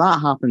saying if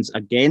that happens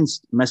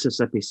against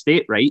Mississippi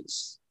state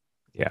rights,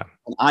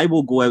 I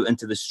will go out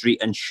into the street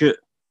and shoot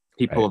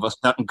people of a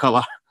certain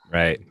color.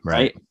 Right.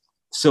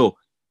 So,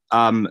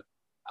 I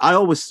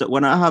always,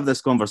 when I have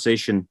this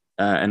conversation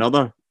in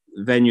other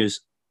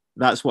venues,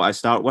 that's what I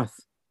start with.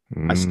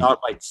 I start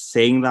by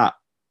saying that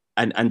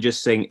and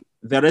just saying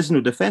there is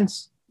no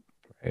defense.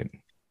 Right.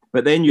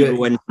 But then you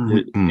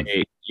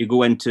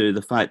go into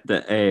the fact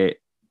that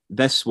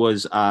this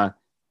was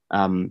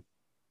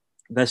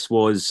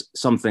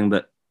something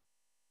that,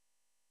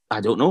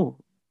 I don't know,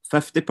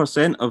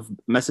 50% of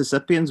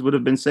Mississippians would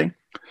have been saying.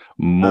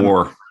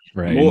 More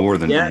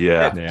than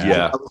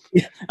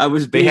I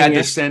was. They had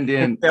to send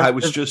in. I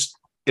was just,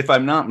 if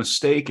I'm not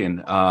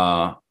mistaken,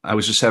 I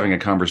was just having a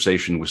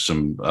conversation with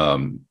some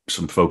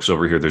folks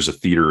over here. There's a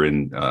theater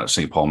in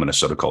St. Paul,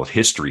 Minnesota called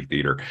History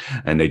Theater,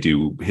 and they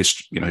do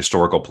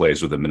historical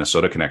plays with a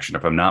Minnesota connection.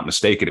 If I'm not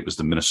mistaken, it was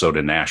the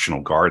Minnesota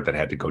National Guard that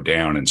had to go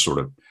down and sort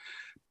of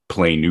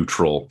play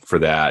neutral for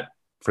that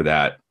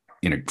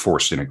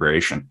forced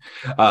integration.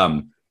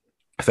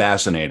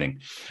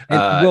 Fascinating.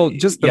 And,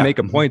 just to make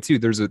a point too,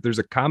 there's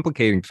a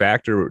complicating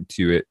factor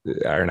to it,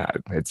 or not.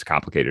 It's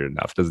complicated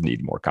enough. Doesn't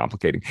need more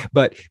complicating.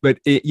 But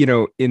it,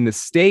 in the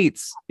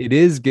States,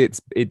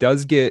 it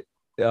does get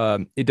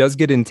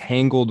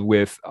entangled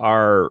with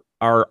our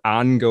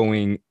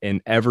ongoing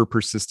and ever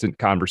persistent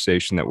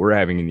conversation that we're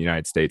having in the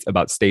United States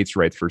about states'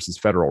 rights versus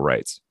federal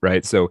rights,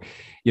 right? So,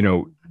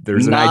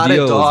 there's not an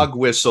a dog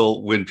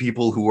whistle when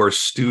people who are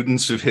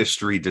students of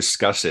history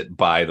discuss it.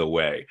 By the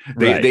way,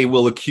 they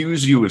will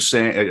accuse you of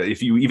saying,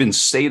 if you even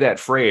say that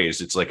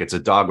phrase, it's like it's a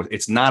dog.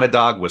 It's not a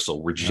dog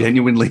whistle. We're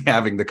genuinely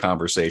having the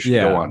conversation.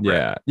 Go on.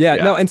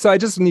 No, and so I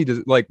just need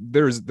to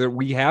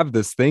we have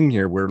this thing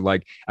here where,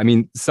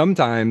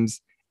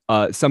 sometimes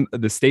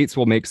the states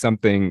will make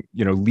something,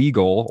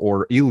 legal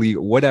or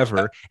illegal,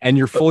 whatever, and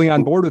you're fully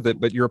on board with it,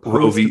 but you're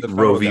opposed to the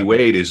Roe v.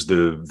 Wade is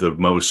the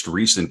most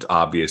recent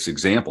obvious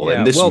example,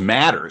 and this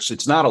matters.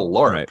 It's not a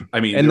LARP. Right. I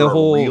mean, and the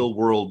whole real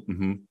world,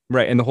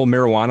 right? And the whole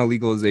marijuana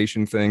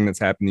legalization thing that's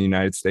happened in the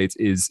United States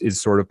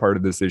is sort of part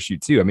of this issue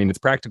too. I mean, it's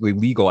practically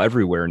legal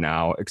everywhere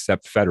now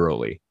except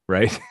federally,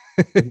 right?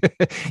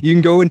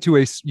 You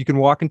can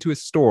walk into a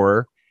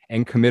store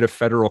and commit a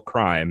federal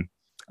crime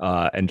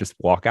and just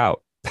walk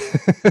out.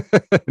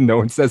 No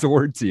one says a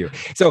word to you.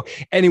 So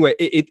anyway,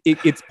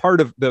 it's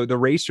part of the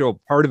racial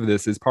part of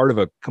this is part of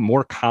a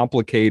more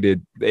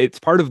complicated. It's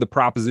part of the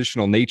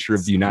propositional nature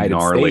of the United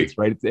States,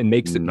 right? It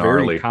makes it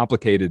very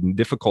complicated and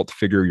difficult to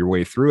figure your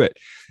way through it.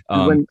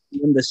 When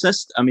the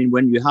system,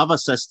 when you have a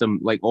system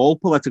like all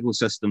political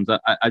systems,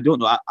 I don't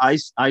know. I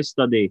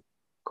study.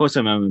 Of course,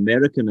 I'm an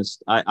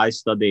Americanist. I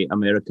study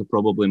America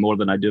probably more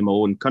than I do my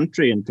own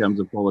country in terms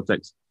of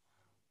politics.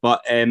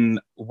 But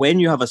when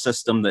you have a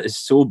system that is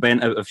so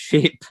bent out of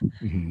shape,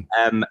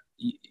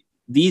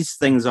 these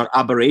things are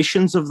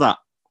aberrations of that,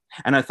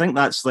 and I think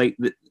that's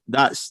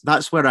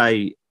where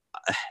I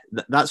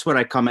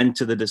come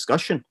into the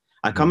discussion.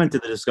 I come into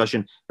the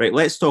discussion, right?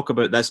 Let's talk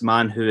about this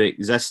man who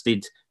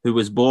existed, who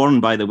was born,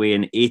 by the way,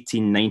 in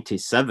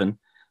 1897.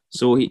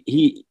 So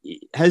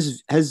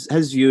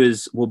his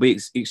views will be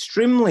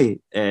extremely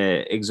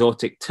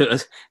exotic to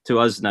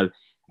us now.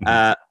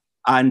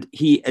 And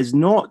he is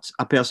not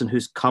a person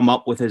who's come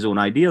up with his own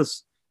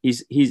ideas.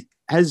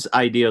 His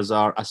ideas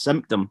are a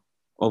symptom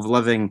of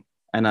living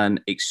in an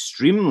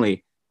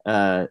extremely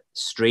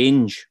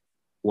strange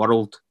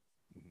world,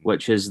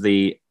 which is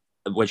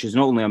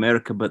not only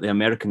America but the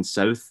American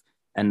South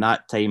in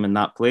that time and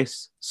that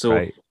place.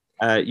 So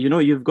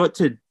you've got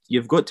to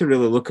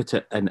really look at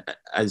it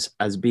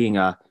as being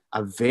a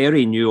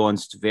very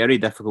nuanced, very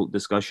difficult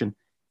discussion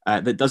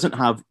that doesn't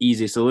have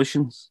easy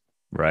solutions.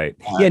 Right.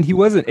 And he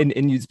wasn't,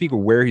 and you speak of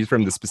where he's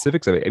from, the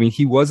specifics of it. I mean,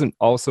 he wasn't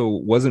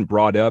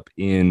brought up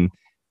in,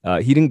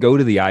 he didn't go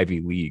to the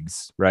Ivy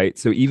Leagues, right?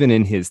 So even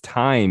in his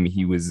time,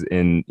 he was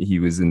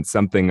in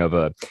something of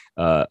a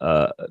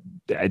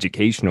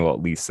educational,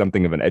 at least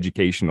something of an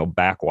educational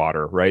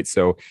backwater, right?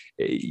 So,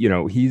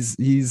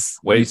 he's.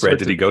 Wait, Fred,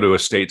 did he go to a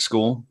state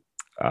school?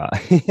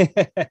 That's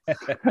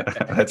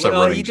a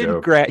running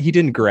joke. He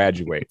didn't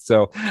graduate,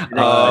 so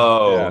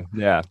okay.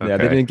 They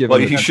didn't give. Well,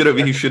 he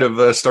should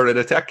have started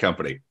a tech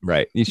company.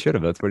 Right, he should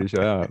have. That's what he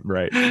should have.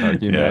 Right. Can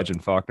you imagine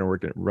Faulkner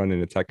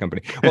running a tech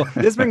company? Well,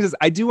 this brings us.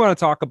 I do want to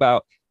talk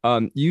about.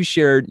 You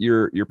shared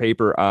your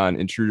paper on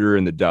Intruder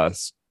in the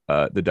Dust,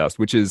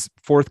 which is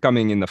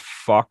forthcoming in the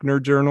Faulkner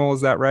Journal.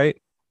 Is that right?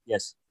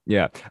 Yes.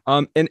 Yeah.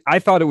 And I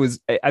thought it was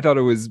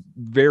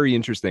very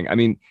interesting. I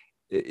mean,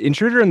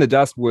 Intruder in the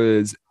Dust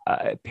was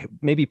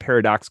maybe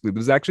paradoxically, it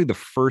was actually the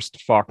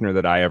first Faulkner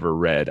that I ever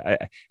read. I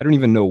don't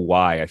even know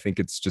why. I think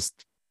it's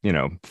just,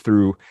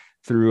 through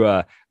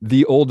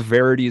the old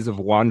verities of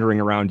wandering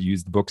around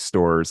used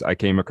bookstores, I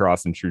came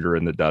across Intruder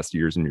in the Dust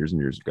years and years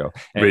and years ago.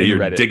 And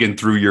you're digging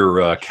through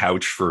your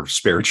couch for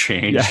spare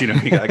change.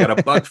 Yeah. I got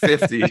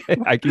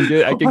 $1.50.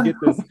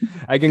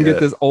 I can get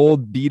this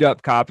old beat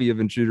up copy of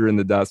Intruder in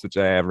the Dust, which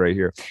I have right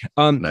here.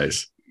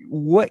 Nice.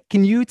 What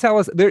can you tell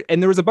us there?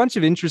 And there was a bunch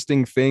of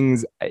interesting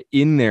things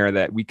in there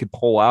that we could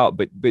pull out,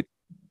 but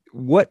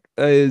what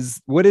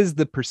is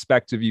the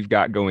perspective you've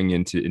got going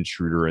into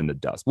Intruder in the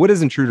Dust? What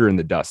is Intruder in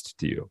the Dust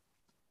to you?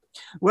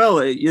 Well,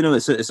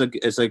 it's a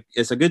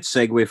good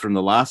segue from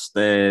the last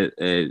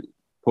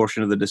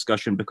portion of the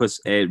discussion,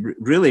 because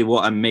really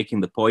what I'm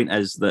making the point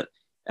is that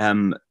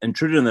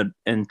Intruder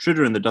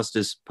in the Dust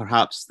is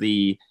perhaps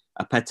the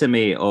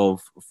epitome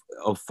of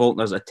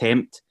Faulkner's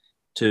attempt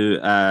to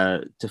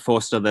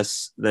foster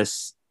this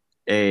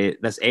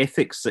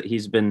ethics that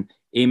he's been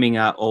aiming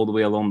at all the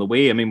way along the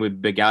way. I mean, we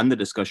began the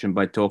discussion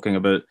by talking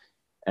about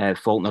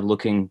Faulkner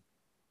looking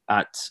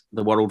at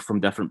the world from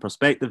different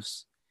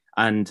perspectives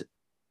and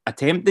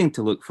attempting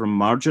to look from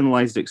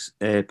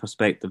marginalized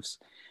perspectives.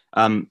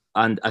 And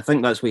I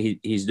think that's what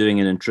he's doing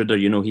in Intruder.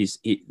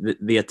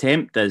 The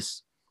attempt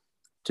is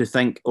to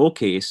think,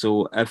 okay,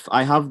 so if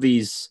I have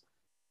these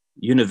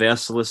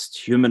universalist,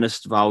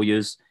 humanist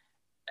values,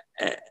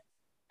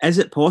 is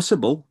it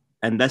possible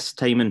in this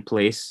time and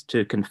place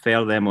to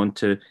confer them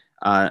onto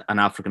an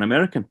African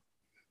American?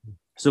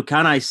 So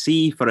can I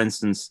see, for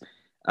instance,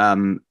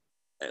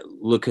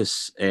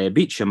 Lucas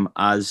Beecham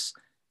as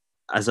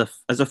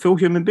a full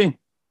human being?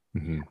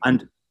 Mm-hmm.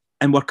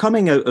 And we're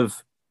coming out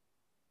of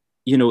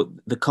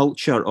the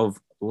culture of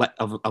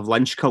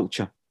lynch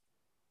culture.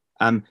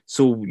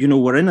 So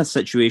we're in a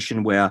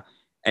situation where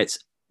it's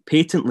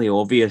patently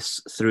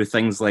obvious through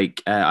things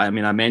like I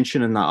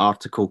mentioned in that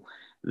article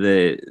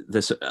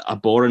this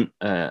abhorrent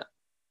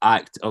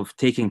act of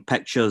taking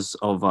pictures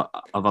of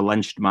a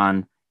lynched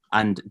man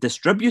and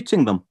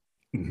distributing them.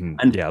 Mm-hmm.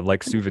 And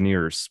like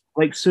souvenirs.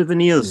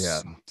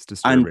 Yeah, it's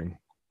disturbing.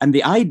 And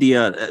the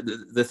idea,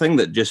 the thing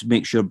that just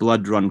makes your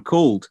blood run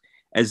cold,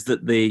 is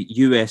that the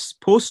US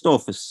Post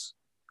Office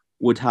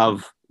would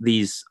have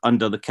these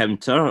under the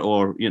counter,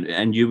 or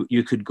and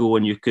you could go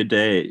and you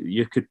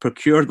could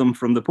procure them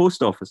from the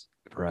post office.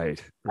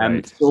 Right.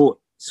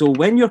 So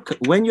when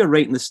you're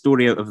writing the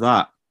story out of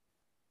that,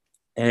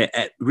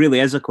 it really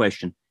is a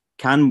question: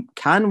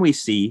 can we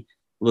see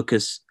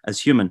Lucas as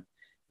human?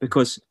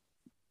 Because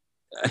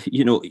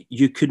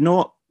you could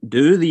not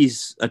do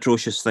these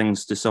atrocious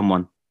things to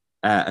someone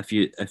if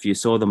you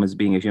saw them as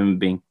being a human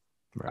being.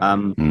 Right.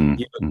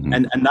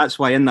 And that's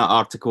why in that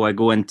article I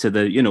go into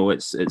the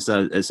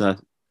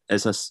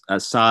it's a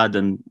sad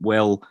and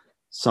well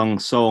sung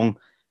song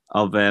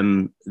of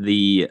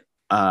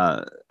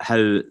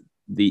how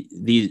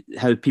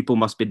people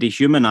must be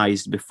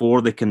dehumanized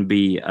before they can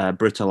be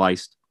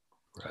brutalized.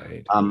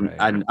 Right.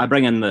 And I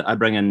bring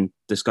in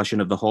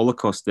discussion of the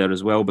Holocaust there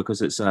as well,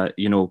 because it's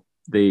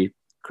the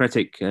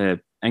critic,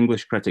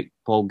 English critic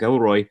Paul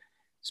Gilroy,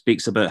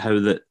 speaks about how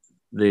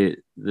the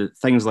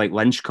things like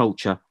lynch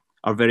culture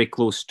are very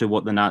close to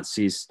what the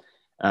Nazis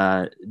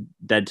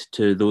did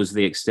to those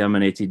they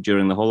exterminated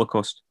during the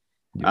Holocaust.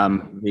 Yeah.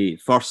 They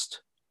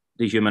first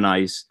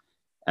dehumanize,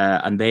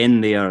 and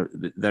then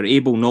they're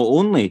able not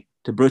only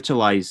to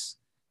brutalize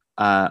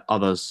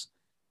others,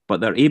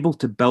 but they're able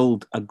to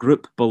build a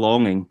group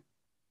belonging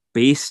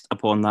based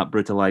upon that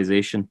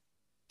brutalization.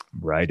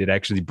 Right. It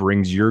actually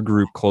brings your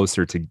group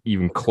closer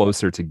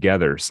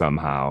together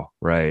somehow.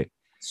 Right.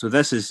 So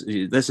this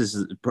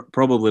is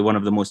probably one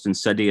of the most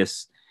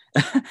insidious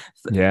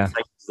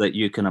things that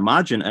you can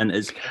imagine, and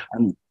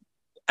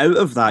out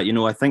of that,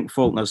 I think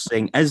Faulkner's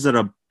saying, is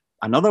there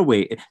another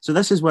way? So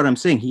this is what I'm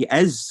saying. He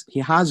has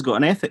got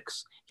an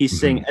ethics. He's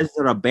saying, is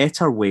there a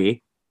better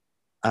way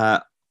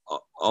of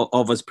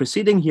us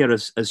proceeding here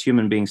as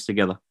human beings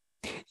together?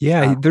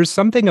 Yeah, there's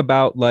something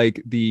about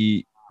like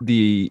the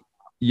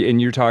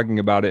and you're talking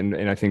about it,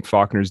 and I think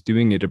Faulkner's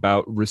doing it,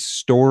 about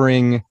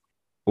restoring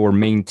or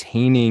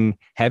maintaining,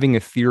 having a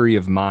theory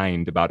of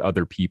mind about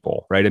other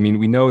people, right? I mean,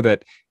 we know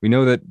that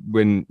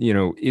when,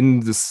 in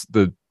this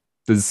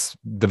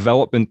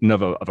development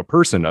of a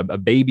person, a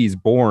baby's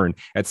born,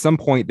 at some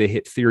point they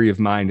hit theory of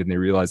mind and they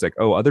realize like,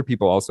 oh, other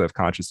people also have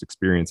conscious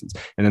experiences.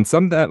 And then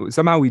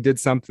somehow we did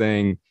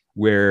something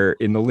where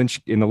in the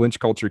lynch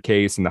culture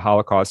case, in the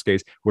Holocaust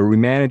case, where we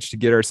managed to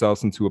get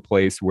ourselves into a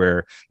place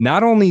where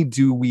not only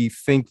do we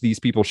think these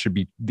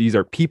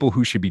are people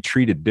who should be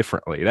treated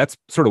differently. That's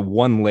sort of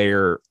one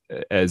layer,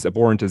 as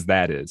abhorrent as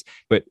that is,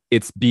 but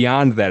it's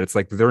beyond that. It's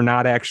like, they're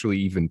not actually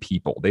even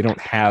people. They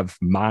don't have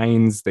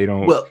minds. They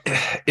don't. Well,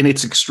 and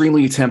it's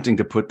extremely tempting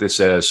to put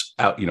this as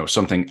out,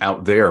 something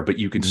out there, but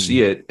you can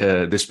see it.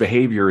 This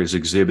behavior is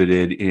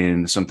exhibited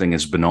in something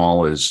as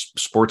banal as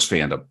sports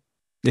fandom.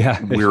 Yeah.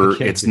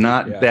 It's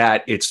not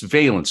that, it's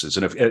valences.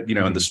 And if,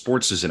 and the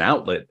sports is an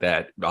outlet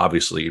that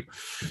obviously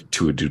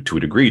to a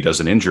degree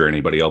doesn't injure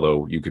anybody,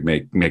 although you could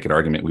make an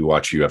argument. We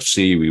watch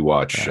UFC, we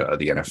watch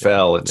the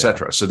NFL,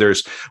 etc. So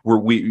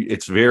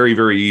it's very,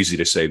 very easy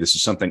to say this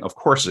is something, of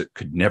course it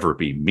could never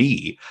be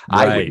me.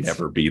 Right. I would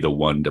never be the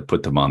one to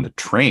put them on the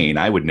train.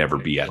 I would never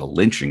be at a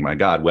lynching. My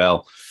God.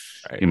 Well,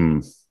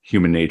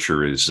 human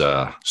nature is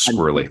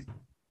squirrely.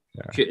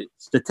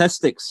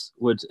 Statistics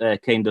would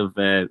kind of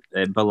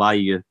belie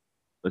you,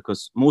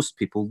 because most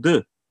people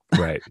do.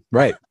 Right.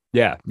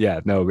 Yeah.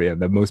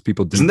 That most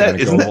people do. Isn't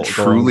that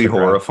truly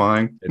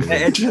horrifying?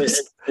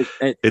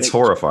 It's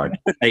horrifying.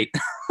 Right.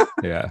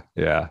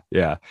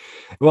 Yeah.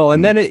 Well,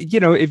 and then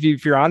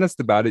if you're honest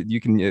about it, you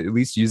can at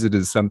least use it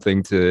as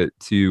something to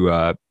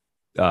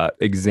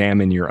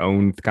examine your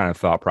own kind of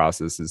thought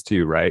processes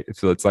too, right?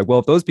 So it's like, well,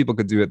 if those people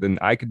could do it, then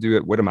I could do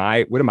it. What am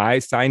I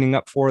signing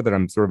up for that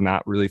I'm sort of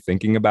not really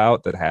thinking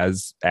about, that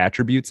has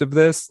attributes of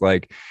this?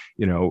 Like,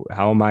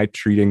 how am I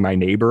treating my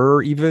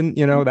neighbor, even,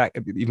 that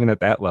even at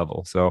that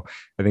level? So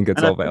I think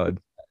it's all valid.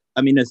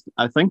 I mean,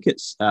 I think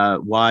it's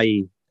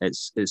why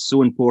it's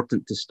so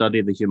important to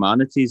study the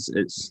humanities.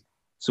 It's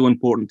so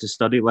important to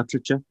study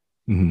literature,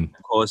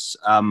 because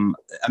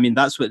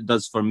that's what it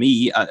does for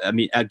me. I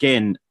mean,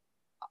 again,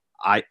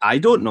 I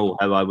don't know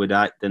how I would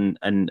act in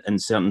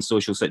certain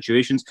social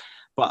situations,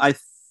 but I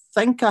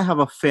think I have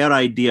a fair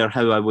idea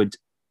how I would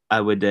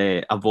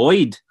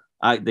avoid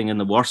acting in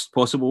the worst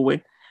possible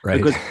way.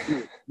 Right.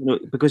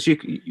 Because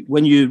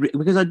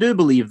I do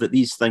believe that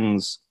these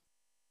things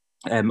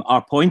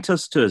are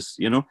pointers to us.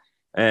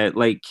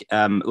 Like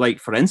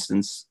for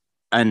instance,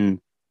 in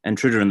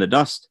Intruder in the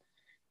Dust,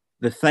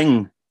 the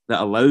thing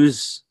that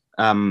allows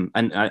and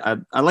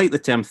I like the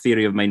term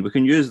theory of mind. We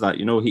can use that.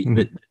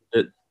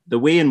 The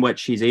way in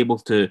which he's able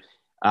to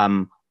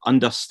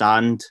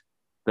understand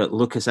that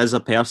Lucas is a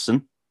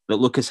person, that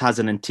Lucas has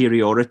an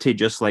interiority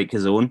just like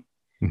his own,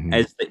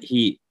 is that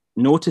he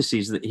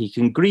notices that he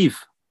can grieve.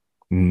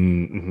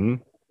 Mm-hmm.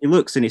 He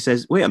looks and he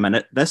says, wait a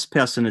minute, this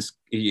person is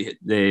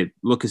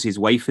Lucas's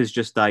wife has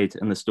just died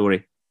in the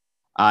story.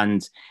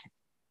 And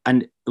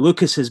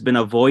Lucas has been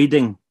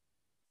avoiding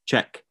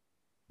Chick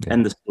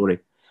in the story.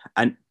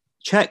 And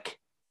Chick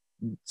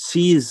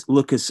sees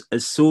Lucas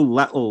as so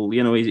little,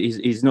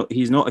 he's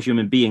not a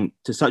human being,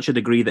 to such a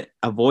degree that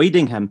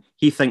avoiding him,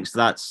 he thinks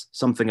that's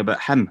something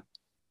about him.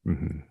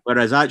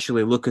 Whereas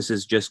actually Lucas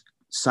is just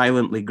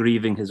silently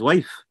grieving his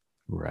wife.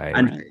 Right.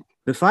 And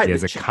the fact he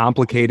has a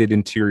complicated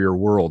interior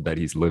world that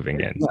he's living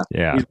in.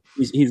 Yeah.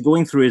 He's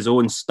going through his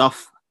own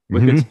stuff.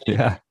 And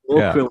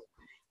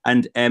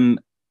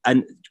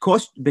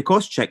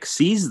because Chick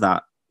sees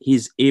that,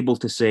 he's able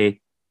to say,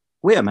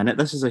 wait a minute,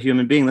 this is a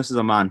human being, this is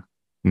a man.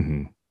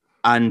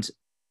 And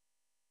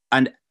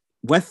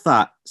with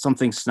that,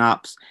 something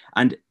snaps,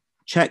 and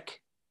Chick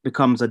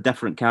becomes a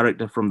different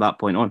character from that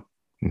point on.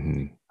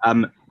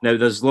 Now,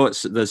 there's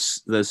lots of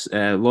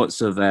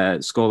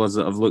scholars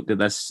that have looked at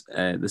this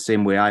the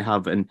same way I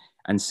have, and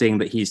saying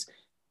that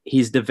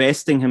he's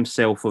divesting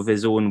himself of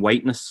his own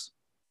whiteness.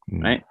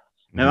 Right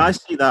now, I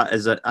see that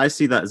as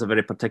a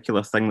very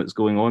particular thing that's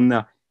going on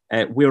there.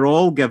 We're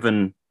all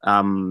given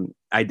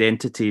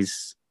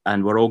identities,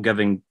 and we're all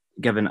given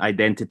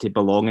identity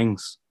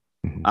belongings.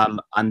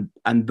 And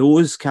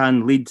those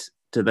can lead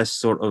to this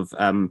sort of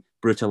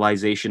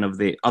brutalization of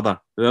the other,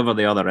 whoever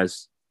the other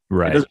is.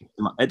 Right.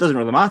 It doesn't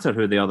really matter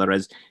who the other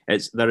is.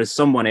 There is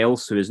someone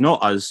else who is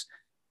not us,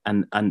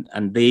 and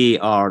they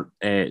are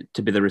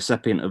to be the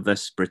recipient of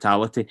this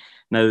brutality.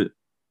 Now,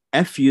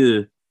 if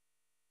you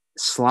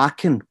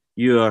slacken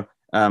your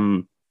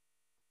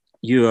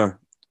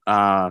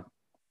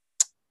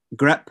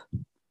grip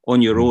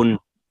on your own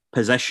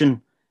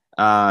position,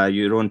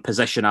 your own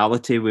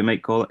positionality, we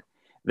might call it,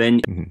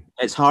 then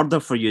it's harder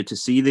for you to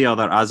see the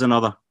other as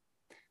another.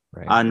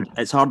 Right. And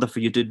it's harder for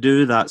you to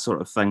do that sort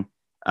of thing.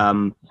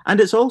 And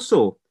it's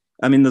also,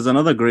 there's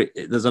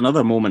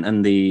another moment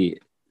in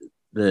the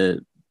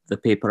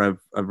paper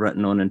I've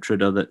written on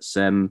Intruder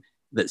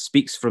that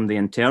speaks from the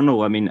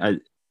internal.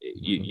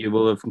 You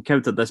will have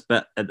encountered this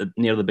bit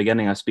near the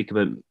beginning. I speak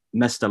about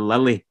Mr.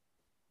 Lilly,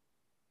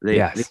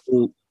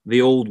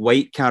 the old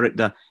white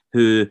character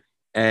who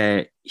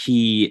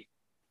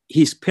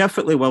he's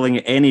perfectly willing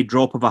at any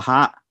drop of a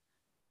hat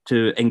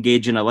to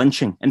engage in a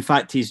lynching. In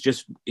fact, he's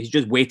just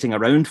waiting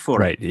around for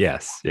it. Right.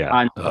 Yes. Yeah.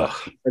 And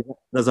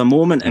there's a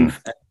moment in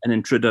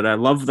Intruder. I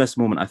love this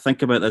moment. I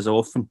think about this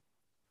often,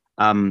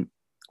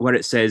 where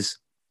it says,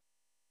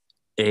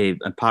 I'm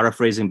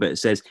paraphrasing, but it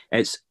says,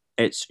 it's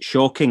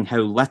shocking how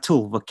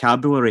little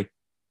vocabulary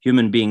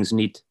human beings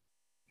need.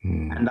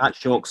 And that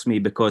shocks me,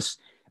 because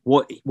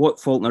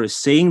what Faulkner is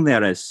saying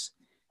there is,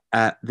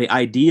 the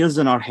ideas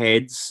in our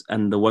heads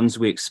and the ones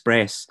we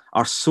express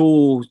are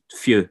so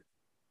few.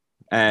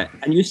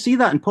 And you see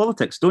that in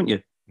politics, don't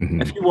you?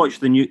 If you watch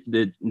the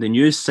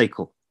news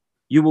cycle,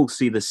 you will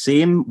see the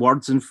same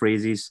words and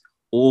phrases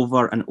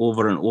over and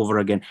over and over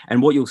again.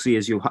 And what you'll see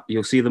is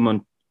you'll see them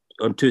on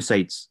two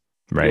sides.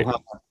 Right.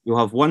 You'll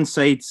have one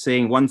side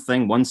saying one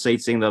thing, one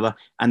side saying the other,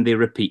 and they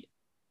repeat.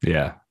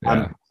 Yeah.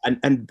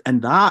 And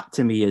that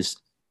to me is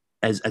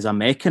a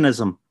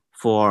mechanism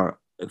for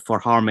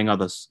harming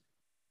others.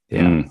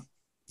 Yeah.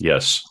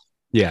 Yes.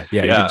 Yeah.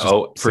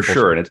 Oh, for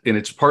sure. And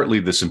it's partly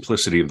the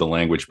simplicity of the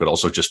language, but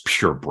also just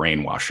pure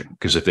brainwashing.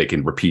 Because if they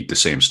can repeat the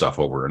same stuff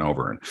over and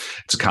over, and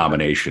it's a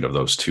combination of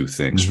those two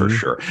things for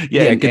sure.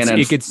 Yeah, it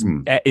gets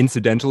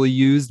incidentally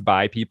used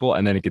by people,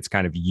 and then it gets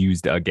kind of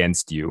used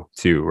against you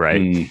too,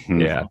 right?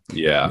 Yeah,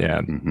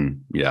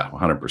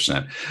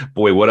 100%.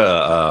 Boy, what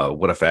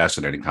a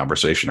fascinating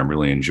conversation. I'm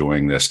really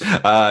enjoying this.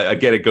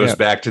 Again, it goes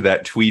back to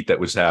that tweet that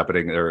was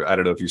happening. Or I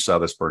don't know if you saw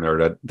this,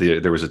 Bernard.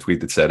 There was a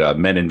tweet that said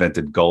men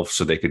invented golf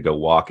so they could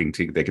go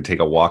they could take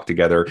a walk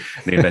together.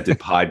 They invented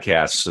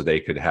podcasts so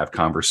they could have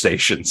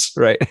conversations.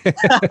 Right.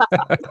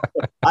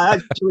 I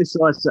actually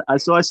saw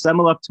a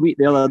similar tweet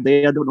the other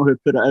day. I don't know who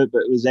put it out,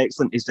 but it was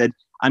excellent. He said,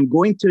 "I'm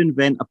going to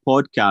invent a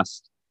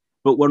podcast,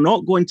 but we're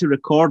not going to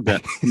record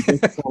it and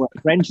just call it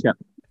friendship."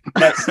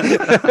 Yeah,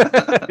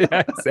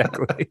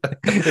 exactly.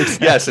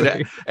 Yes,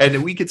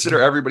 and we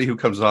consider everybody who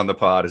comes on the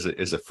pod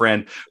as a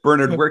friend.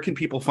 Bernard, where can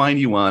people find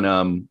you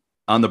on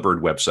the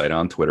Bird website,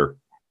 on Twitter?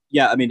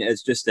 Yeah, I mean,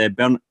 it's just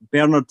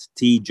Bernard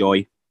T.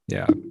 Joy.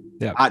 Yeah.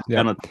 At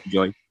Bernard T.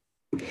 Joy.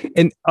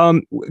 And a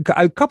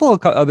couple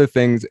of other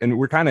things, and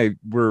we're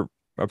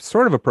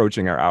sort of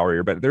approaching our hour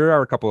here, but there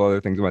are a couple of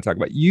other things I want to talk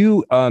about.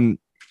 You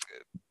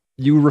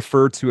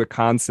refer to a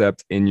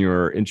concept in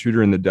your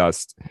Intruder in the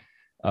Dust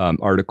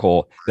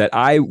article that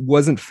I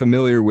wasn't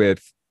familiar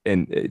with,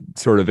 and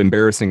sort of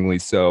embarrassingly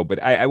so,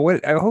 but I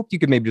hope you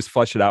could maybe just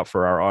flesh it out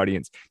for our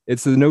audience.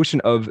 It's the notion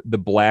of the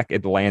Black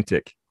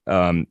Atlantic,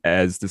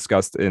 as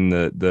discussed in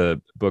the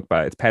book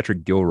it's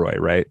Patrick Gilroy,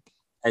 right?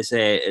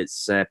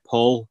 It's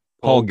Paul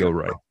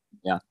Gilroy.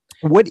 Yeah.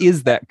 What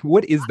is that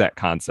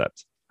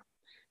concept?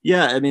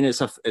 Yeah, I mean,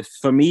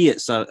 for me,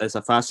 it's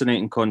a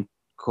fascinating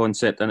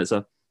concept, and it's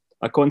a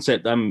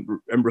concept I'm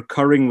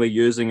recurringly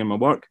using in my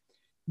work.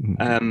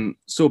 Mm-hmm.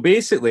 So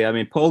basically, I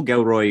mean, Paul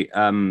Gilroy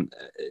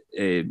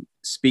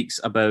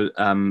speaks about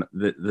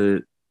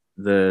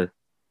the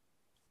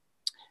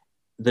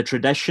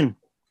tradition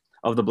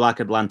of the Black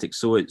Atlantic.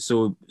 So a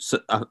sort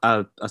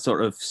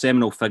of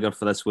seminal figure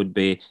for this would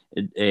be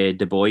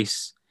Du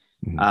Bois,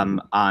 mm-hmm.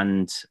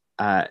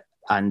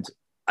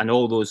 and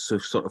all those who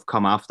sort of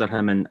come after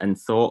him in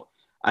thought.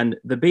 And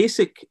the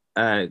basic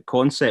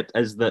concept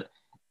is that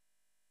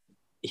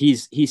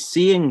he's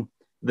seeing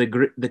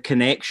the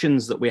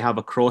connections that we have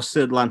across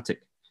the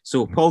Atlantic.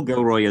 So Paul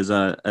Gilroy is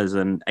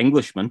an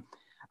Englishman,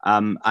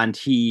 and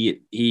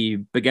he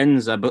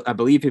begins. I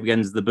believe he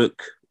begins the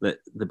book,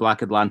 the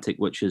Black Atlantic,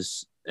 which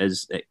is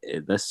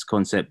this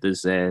concept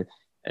is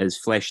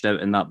fleshed out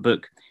in that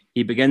book.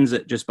 He begins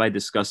it just by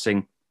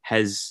discussing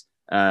his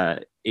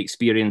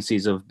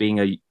experiences of being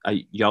a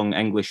young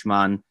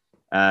Englishman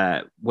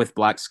with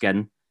black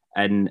skin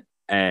and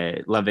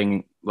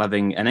living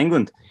in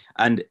England,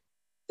 and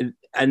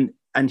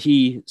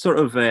he sort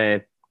of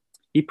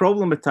he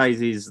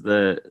problematizes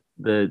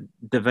the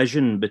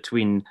division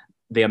between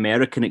the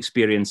American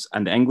experience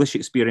and the English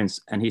experience,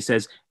 and he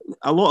says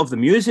a lot of the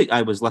music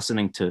I was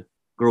listening to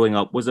growing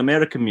up was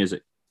American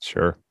music.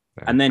 Sure.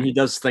 Yeah. And then he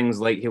does things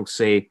like he'll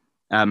say,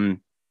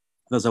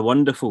 there's a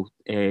wonderful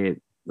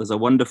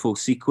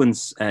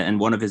sequence in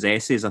one of his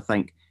essays, I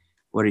think,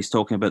 where he's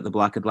talking about the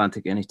Black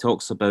Atlantic, and he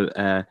talks about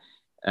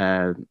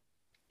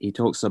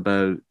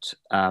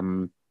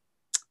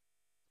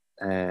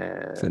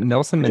is it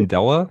Nelson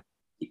Mandela?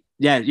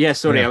 Yeah.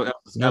 Sorry, yeah.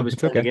 I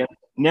was okay. Again.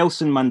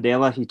 Nelson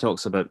Mandela. He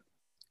talks about,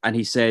 and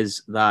he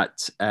says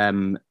that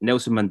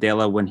Nelson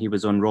Mandela, when he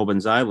was on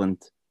Robben's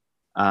Island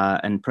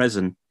in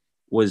prison,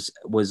 was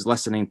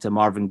listening to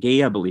Marvin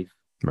Gaye, I believe.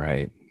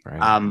 Right.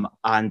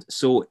 And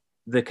so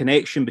the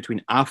connection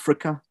between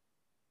Africa,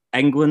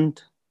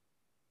 England,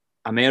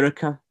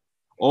 America,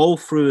 all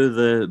through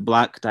the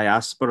Black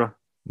diaspora,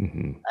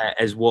 mm-hmm.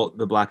 Is what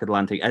the Black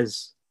Atlantic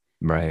is.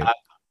 Right.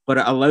 But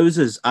it allows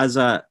us, as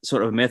a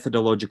sort of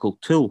methodological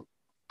tool,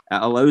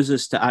 it allows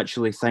us to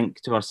actually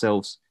think to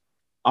ourselves,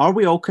 are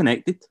we all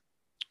connected?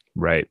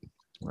 Right.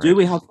 Do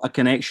we have a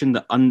connection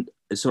that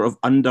sort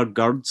of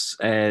undergirds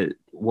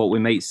what we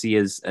might see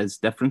as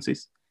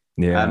differences?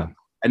 Yeah.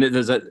 And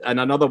there's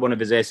another one of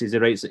his essays. He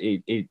writes.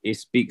 He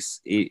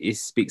speaks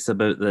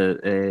about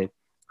the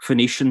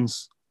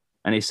Phoenicians,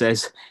 and he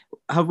says,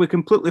 "Have we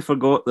completely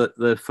forgot that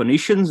the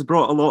Phoenicians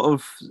brought a lot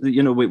of?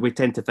 We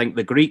tend to think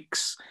the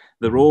Greeks,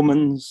 the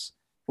Romans.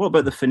 What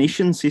about the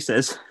Phoenicians?" He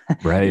says.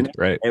 Right.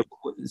 Right.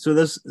 So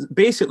there's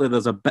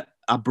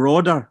a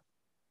broader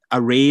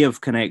array of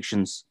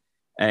connections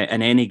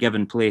in any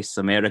given place: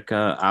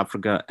 America,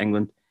 Africa,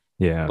 England.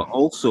 Yeah. But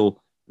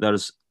also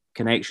there's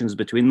connections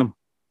between them.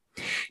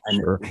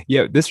 Sure.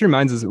 Yeah, this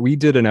reminds us, we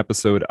did an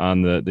episode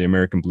on the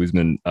American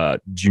bluesman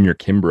Junior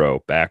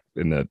Kimbrough back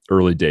in the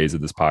early days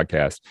of this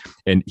podcast,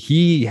 and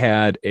he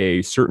had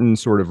a certain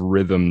sort of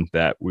rhythm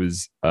that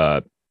was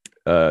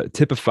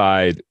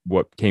typified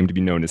what came to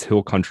be known as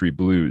hill country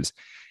blues.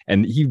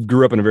 And he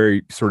grew up in a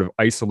very sort of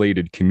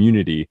isolated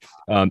community,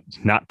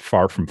 not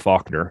far from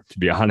Faulkner, to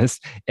be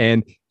honest.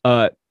 And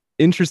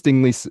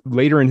interestingly,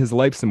 later in his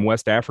life, some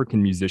West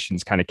African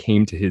musicians kind of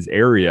came to his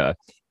area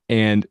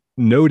and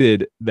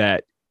noted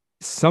that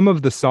some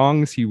of the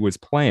songs he was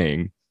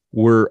playing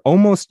were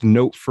almost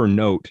note for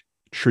note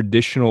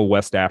traditional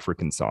West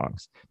African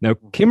songs. Now,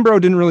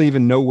 Kimbrough didn't really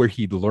even know where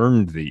he'd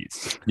learned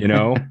these, you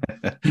know.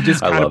 He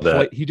just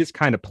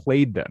kind of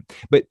played them.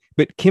 But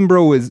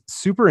Kimbrough was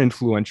super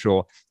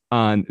influential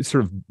on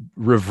sort of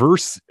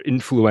reverse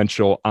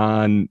influential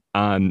on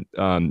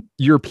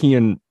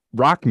European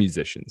rock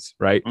musicians,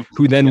 right?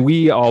 Who then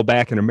we all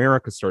back in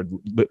America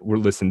were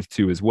listened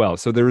to as well.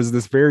 So there was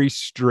this very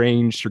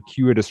strange,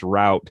 circuitous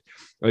route,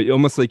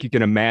 almost like you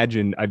can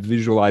imagine. I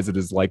visualize it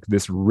as like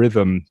this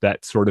rhythm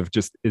that sort of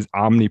just is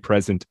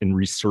omnipresent and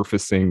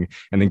resurfacing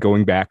and then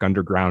going back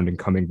underground and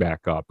coming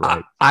back up,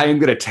 right? I am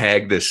going to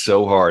tag this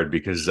so hard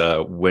because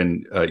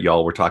when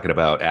y'all were talking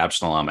about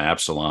Absalom,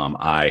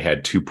 I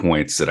had 2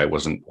 points that I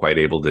wasn't quite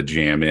able to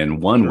jam in.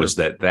 One was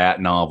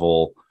that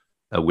novel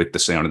with The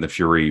Sound and the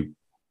Fury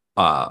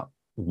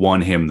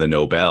won him the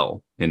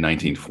Nobel in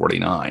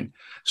 1949.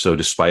 So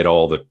despite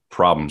all the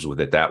problems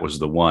with it, that was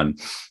the one.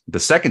 The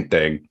second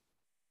thing,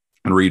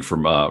 and read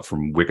from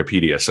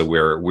Wikipedia. So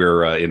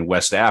we're in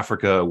West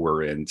Africa,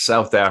 we're in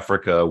South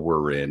Africa,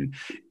 we're in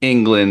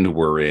England,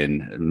 we're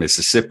in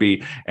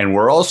Mississippi, and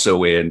we're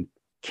also in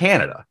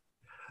Canada.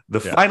 The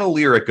final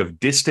lyric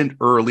of Distant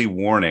Early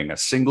Warning, a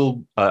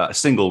single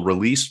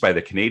released by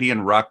the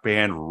Canadian rock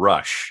band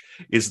Rush,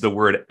 is the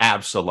word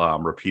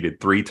Absalom repeated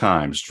 3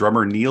 times.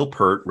 Drummer Neil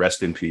Peart,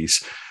 rest in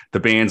peace, the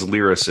band's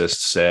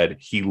lyricist, said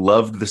he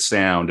loved the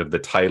sound of the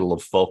title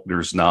of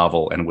Faulkner's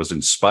novel and was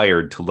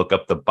inspired to look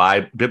up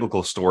the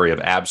biblical story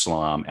of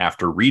Absalom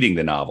after reading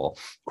the novel.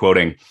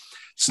 Quoting,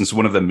 "Since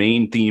one of the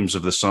main themes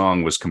of the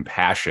song was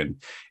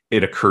compassion,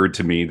 it occurred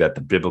to me that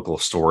the biblical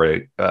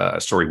story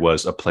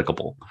was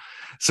applicable."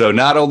 So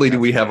not only do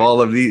we have all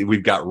of these,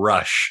 we've got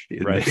Rush.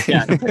 Right.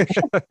 Yeah.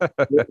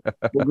 The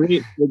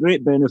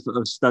great benefit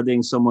of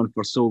studying someone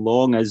for so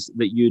long is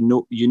that you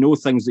know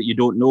things that you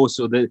don't know.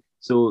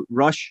 So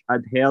Rush,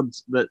 I'd heard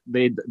that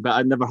but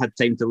I never had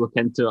time to look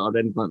into it or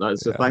anything like that.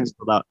 So thanks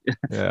for that.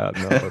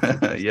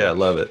 Yeah, I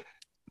love it.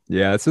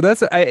 Yeah, so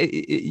that's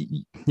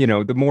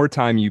the more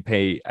time you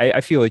pay,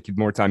 I feel like the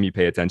more time you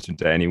pay attention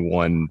to any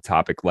one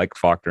topic like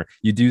Faulkner,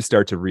 you do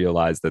start to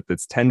realize that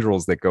it's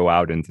tendrils that go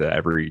out into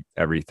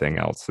everything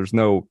else. There's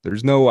no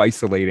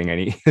isolating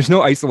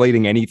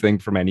anything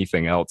from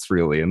anything else,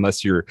 really,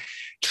 unless you're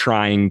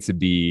trying to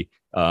be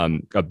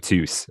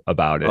obtuse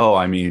about it. Oh,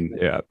 I mean,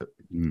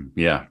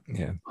 yeah,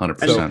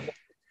 100%.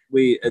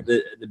 We at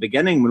the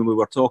beginning when we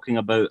were talking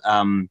about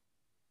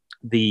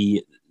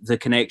the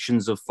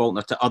connections of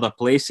Faulkner to other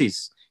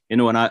places,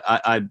 and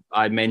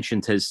I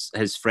mentioned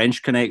his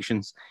French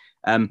connections.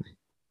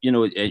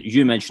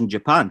 You mentioned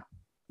Japan,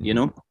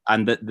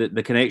 and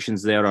the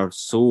connections there are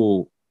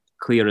so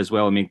clear as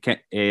well. I mean,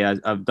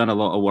 I've done a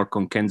lot of work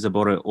on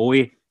Kenzaburo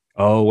Oe.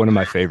 Oh, one of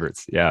my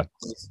favorites. Yeah,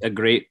 he's a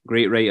great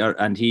writer,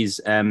 and he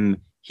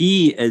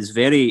is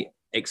very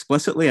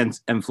explicitly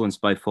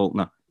influenced by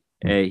Faulkner.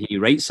 He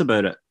writes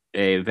about it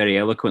very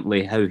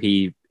eloquently, how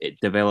he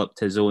developed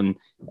his own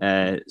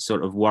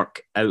sort of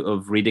work out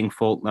of reading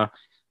Faulkner,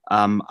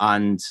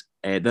 and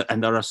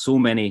there are so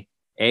many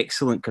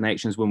excellent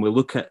connections when we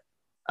look at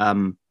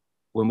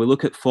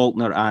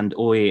Faulkner and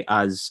Oe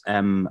as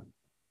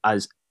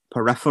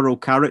peripheral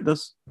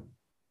characters.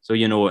 So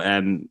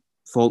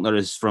Faulkner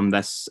is from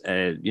this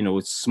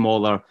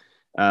smaller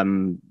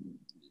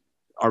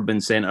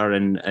urban center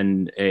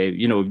and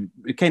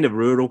kind of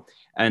rural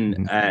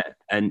and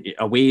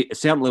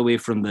certainly away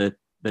from the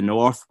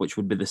north, which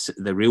would be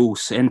the real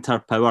center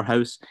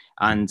powerhouse,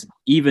 and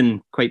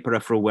even quite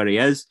peripheral where he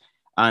is,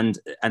 and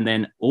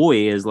then Oe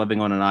is living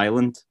on an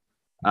island.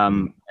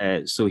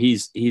 So he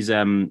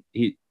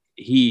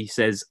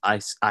says I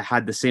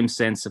had the same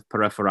sense of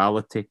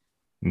peripherality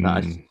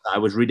that I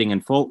was reading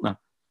in Faulkner.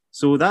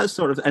 So that's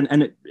sort of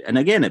and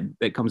again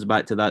it comes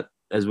back to that,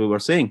 as we were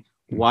saying.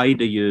 Why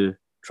do you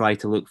try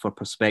to look for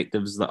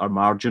perspectives that are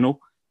marginal?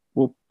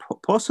 Well,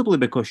 possibly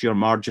because you're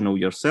marginal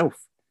yourself,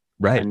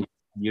 right? And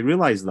you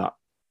realize that.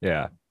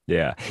 Yeah.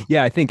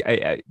 I think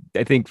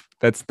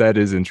that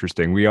is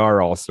interesting. We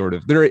are all sort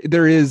of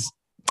there is,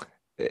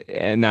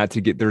 and not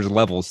to get, there's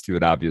levels to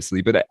it,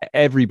 obviously, but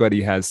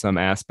everybody has some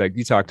aspect.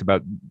 You talked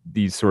about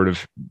these sort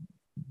of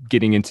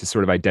getting into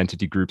sort of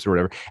identity groups or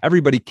whatever.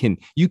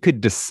 You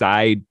could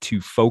decide to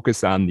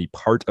focus on the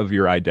part of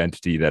your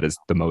identity that is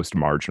the most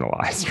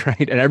marginalized,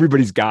 right? And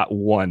everybody's got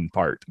one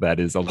part that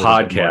is a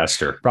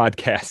broadcaster.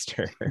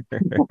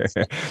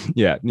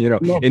 Yeah.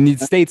 In the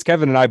States,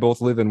 Kevin and I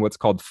both live in what's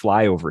called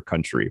flyover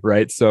country,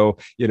 right? So,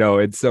 it's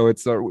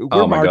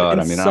oh my God.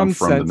 I mean, I'm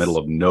from the middle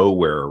of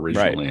nowhere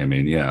originally. Right. I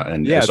mean, yeah.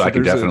 And so I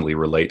can definitely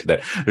relate to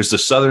that. There's the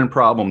Southern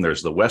problem.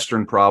 There's the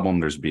Western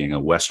problem. There's being a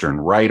Western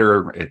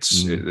writer.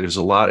 There's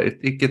a lot.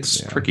 It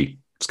gets tricky.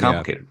 It's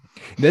complicated.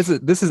 Yeah.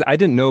 This is I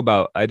didn't know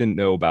about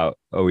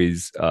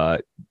Oe's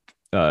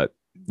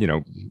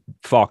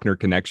Faulkner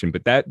connection,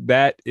 but that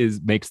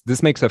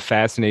makes a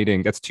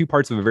fascinating. That's two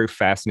parts of a very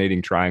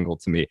fascinating triangle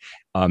to me.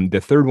 The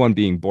third one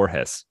being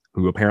Borges,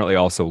 who apparently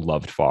also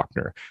loved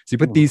Faulkner. So you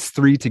put these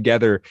three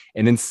together,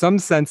 and in some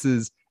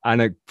senses, on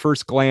a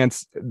first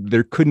glance,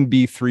 there couldn't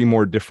be three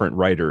more different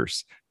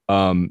writers.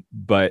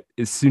 But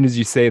as soon as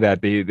you say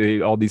that,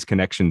 they all these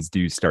connections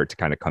do start to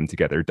kind of come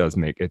together. It does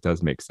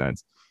make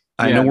sense.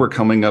 I know we're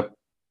coming up.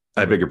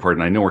 I beg your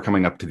pardon. I know we're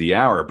coming up to the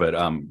hour, but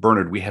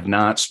Bernard, we have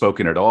not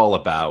spoken at all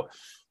about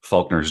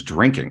Faulkner's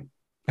drinking.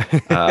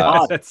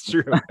 That's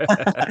true.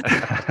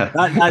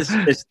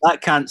 that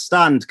can't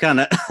stand, can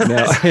it?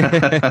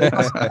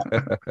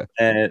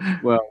 No.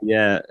 Well,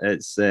 yeah,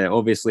 it's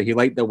obviously he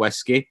liked the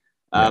whiskey.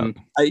 I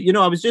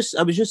was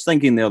just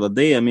thinking the other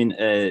day. I mean,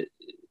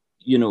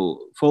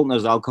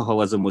 Faulkner's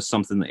alcoholism was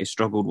something that he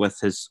struggled with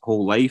his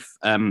whole life.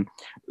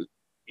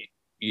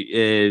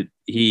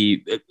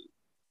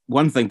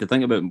 One thing to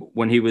think about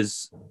when he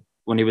was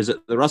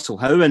at the Russell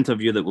Howe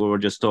interview that we were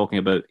just talking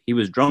about, he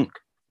was drunk.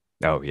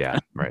 Oh yeah,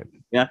 right.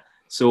 Yeah,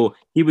 so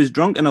he was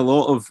drunk in a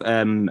lot of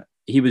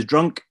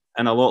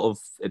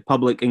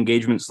public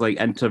engagements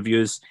like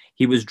interviews.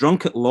 He was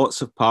drunk at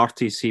lots of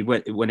parties.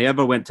 When he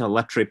ever went to a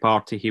literary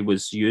party, he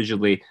was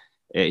usually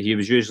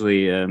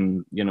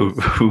who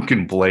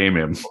can blame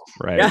him,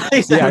 right? Yeah,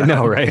 exactly. Yeah, I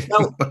know, right?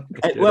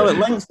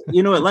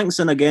 It links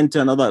in again to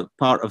another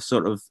part of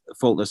sort of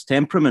Faulkner's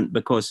temperament,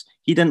 because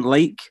he didn't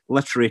like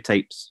literary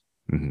types.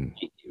 Mm-hmm.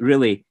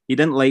 He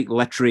didn't like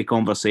literary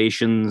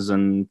conversations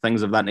and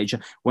things of that nature.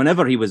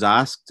 Whenever he was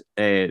asked,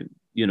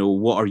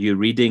 what are you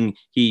reading?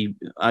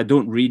 I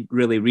don't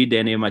really read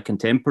any of my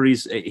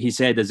contemporaries. He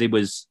said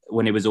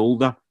when he was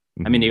older.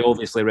 Mm-hmm. I mean, he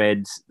obviously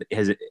read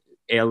his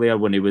earlier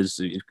when he was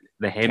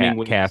the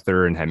Hemingway,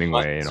 Cather and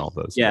Hemingway and all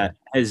those. Yeah,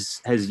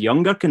 his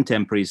younger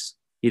contemporaries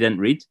he didn't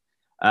read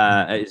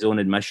at his own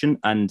admission.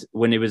 And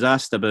when he was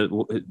asked about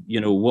what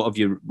have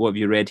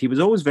you read, he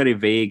was always very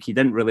vague. He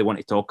didn't really want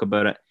to talk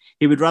about it.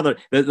 He would rather.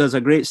 There's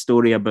a great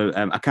story about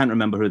I can't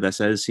remember who this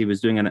is. He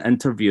was doing an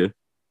interview,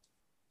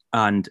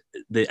 and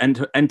the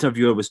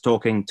interviewer was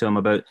talking to him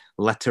about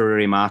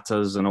literary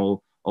matters and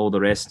all the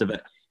rest of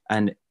it,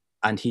 and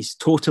he's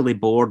totally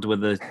bored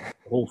with the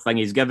whole thing.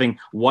 He's giving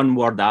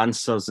one-word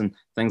answers and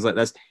things like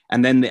this.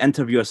 And then the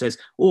interviewer says,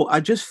 "Oh,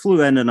 I just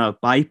flew in a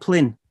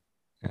biplane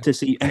to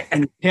see,"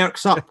 and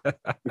perks up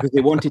because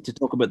they wanted to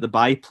talk about the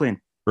biplane.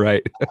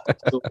 Right.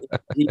 So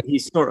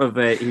he's sort of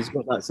he's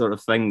got that sort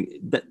of thing.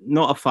 That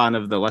not a fan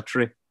of the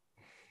literary.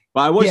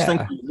 But I was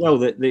thinking as well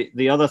that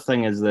the other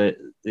thing is that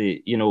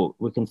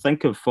we can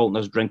think of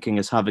Faulkner's drinking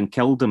as having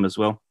killed him as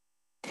well.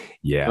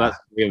 Yeah, so that's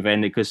the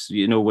event, because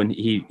when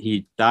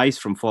he dies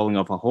from falling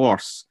off a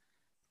horse,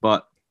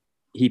 but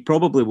he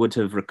probably would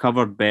have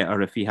recovered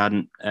better if he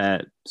hadn't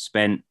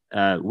spent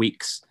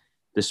weeks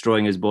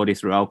destroying his body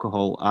through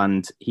alcohol.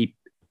 And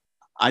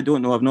I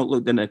don't know, I've not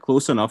looked into it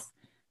close enough,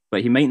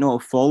 but he might not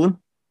have fallen.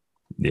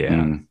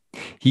 Yeah.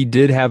 He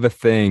did have a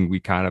thing. We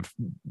kind of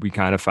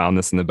found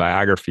this in the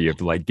biography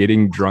of like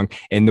getting drunk,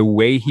 and the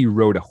way he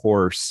rode a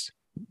horse,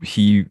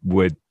 he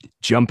would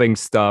jumping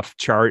stuff,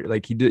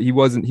 he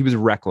was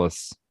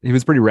reckless. He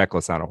was pretty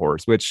reckless on a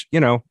horse, which,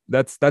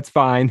 that's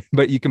fine.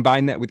 But you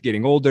combine that with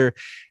getting older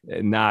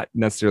and not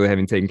necessarily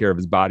having taken care of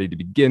his body to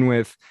begin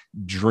with,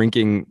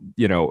 drinking,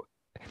 of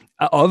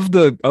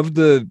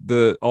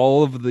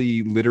all of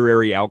the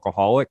literary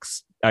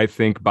alcoholics, I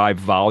think by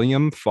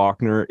volume,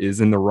 Faulkner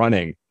is in the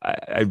running.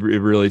 It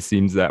really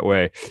seems that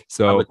way.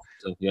 So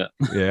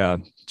yeah.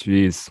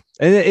 Geez.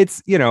 And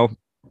it's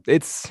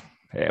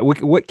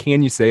what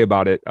can you say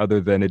about it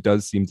other than it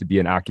does seem to be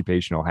an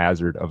occupational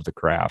hazard of the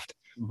craft?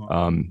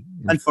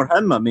 Mm-hmm. And for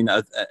him, I mean,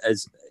 I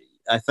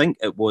think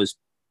it was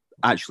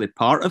actually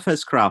part of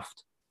his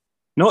craft.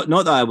 Not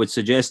that I would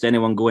suggest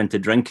anyone go into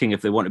drinking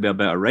if they want to be a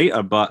better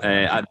writer, but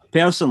I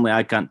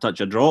can't touch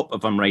a drop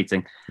if I'm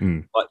writing.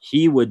 But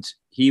he would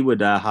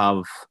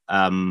have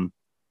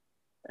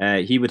it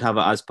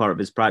as part of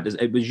his practice.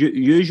 It was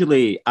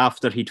usually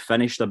after he'd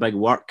finished a big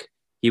work,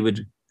 he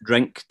would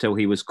drink till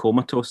he was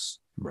comatose.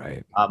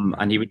 Right.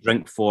 And he would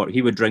drink for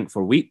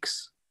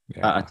weeks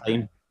at a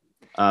time.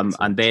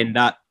 And then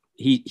that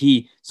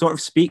he sort of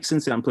speaks in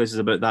certain places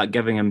about that,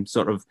 giving him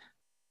sort of,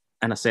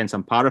 in a sense,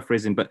 I'm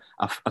paraphrasing, but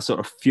a sort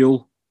of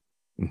fuel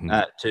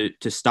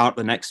to start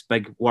the next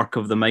big work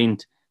of the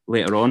mind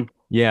later on.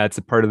 Yeah, it's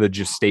a part of the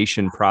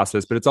gestation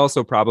process, but it's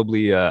also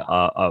probably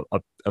a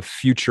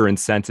future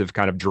incentive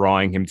kind of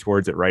drawing him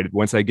towards it, right?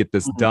 Once I get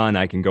this done,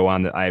 I can go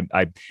on.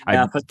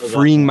 I'm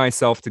freeing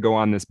myself to go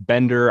on this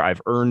bender.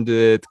 I've earned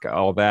it,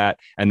 all that.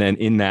 And then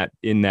in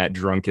that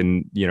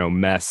drunken,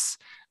 mess,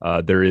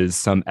 there is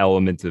some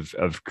element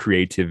of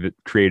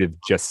creative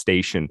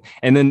gestation.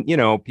 And then,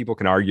 people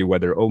can argue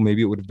whether,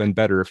 maybe it would have been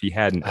better if he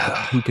hadn't.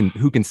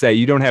 Who can say?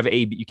 You don't have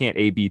you can't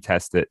A/B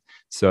test it.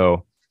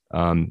 So,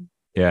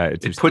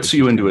 it puts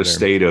you into a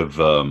state of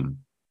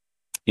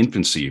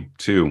infancy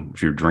too.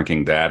 If you're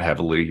drinking that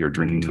heavily, you're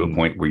drinking to a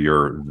point where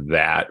you're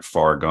that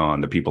far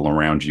gone. The people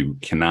around you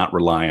cannot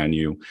rely on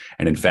you,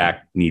 and in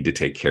fact need to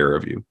take care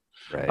of you,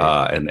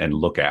 right. and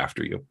look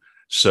after you.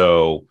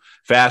 So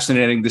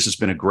fascinating. This has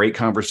been a great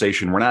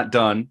conversation. We're not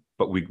done,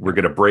 but we're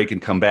going to break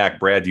and come back.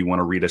 Brad, do you want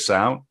to read us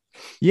out?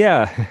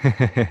 Yeah.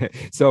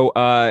 So,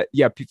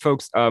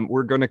 folks,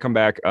 we're going to come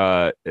back.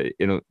 There's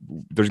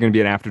going to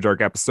be an After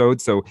Dark episode.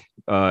 So,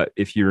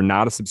 if you're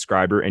not a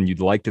subscriber and you'd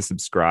like to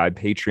subscribe,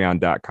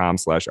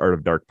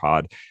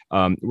 patreon.com/artofdarkpod.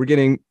 We're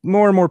getting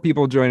more and more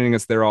people joining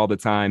us there all the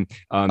time.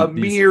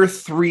 Mere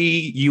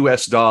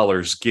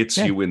 $3 gets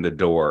you in the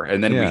door,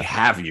 and then we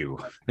have you.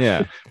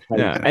 Yeah.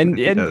 And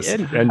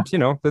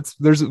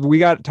we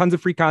got tons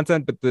of free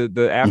content, but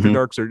the After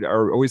Darks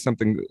are always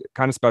something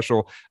kind of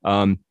special.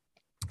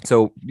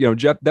 So,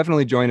 Jeff,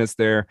 definitely join us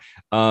there.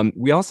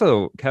 We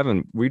also,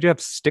 Kevin, we do have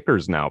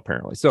stickers now,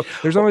 apparently. So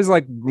there's always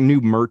like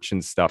new merch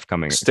and stuff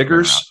coming.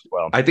 Stickers.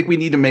 Well, I think we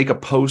need to make a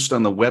post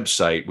on the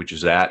website, which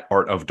is at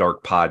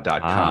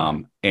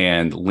artofdarkpod.com,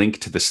 and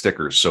link to the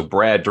stickers. So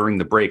Brad, during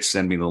the break,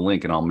 send me the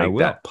link and I'll make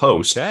that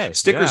post. Okay.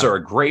 Stickers are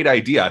a great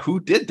idea. Who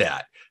did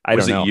that?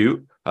 Was it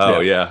you?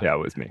 Oh yeah, it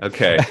was me.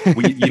 Okay,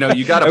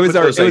 you got to put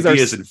those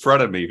ideas in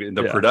front of me in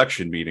the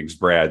production meetings,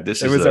 Brad.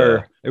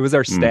 It was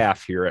our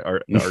staff here at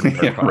our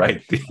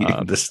right,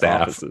 the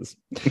staff,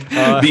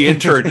 the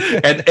intern,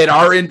 and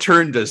our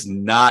intern does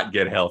not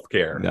get health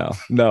care.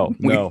 No,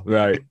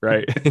 right.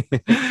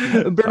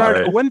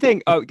 Bernard, one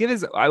thing, I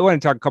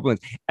want to talk a couple of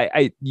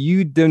things.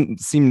 You didn't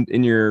seem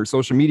in your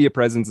social media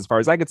presence, as far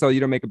as I could tell, you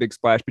don't make a big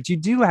splash, but you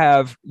do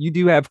have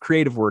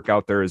creative work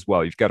out there as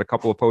well. You've got a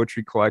couple of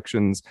poetry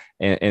collections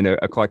and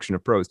a collection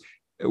of prose.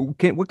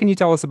 What can you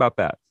tell us about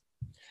that?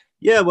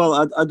 Yeah,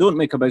 well, I don't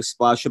make a big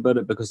splash about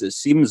it because it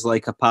seems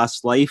like a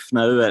past life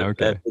now.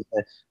 Okay.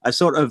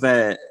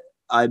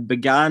 I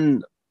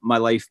began my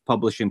life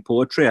publishing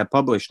poetry. I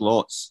published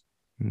lots.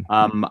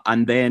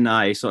 And then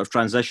I sort of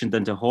transitioned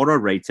into horror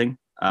writing,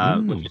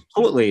 which is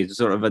totally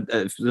sort of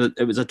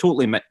it was a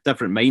totally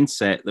different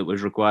mindset that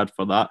was required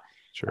for that.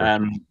 Sure.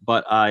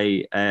 But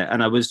I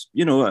was,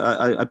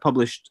 I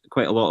published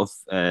quite a lot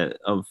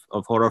of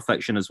horror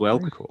fiction as well.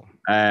 Very cool.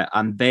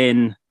 And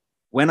then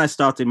when I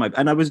started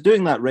and I was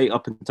doing that right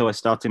up until I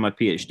started my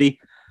PhD,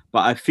 but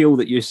I feel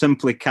that you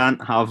simply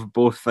can't have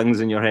both things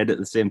in your head at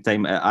the same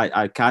time.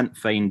 I can't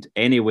find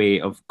any way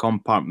of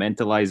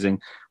compartmentalizing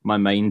my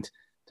mind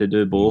to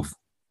do both.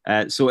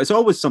 So it's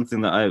always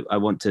something that I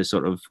want to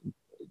sort of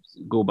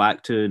go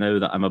back to now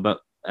that I'm a bit,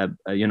 I'm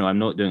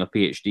not doing a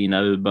PhD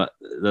now, but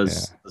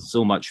there's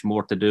so much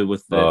more to do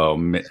with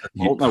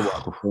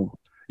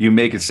you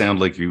make it sound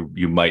like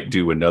you might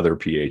do another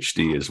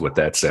PhD is what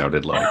that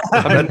sounded like.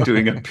 I'm not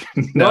doing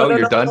No,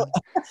 you're done.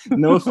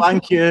 No,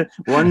 thank you.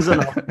 One's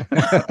enough.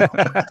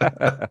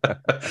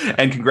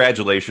 And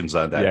congratulations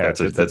on that. Yeah,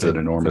 that's an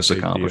enormous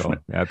accomplishment.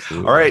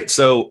 Absolutely. All right.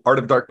 So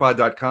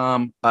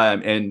artofdarkpod.com,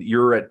 and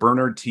you're at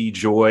Bernard T.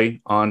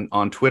 Joy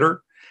on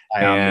Twitter.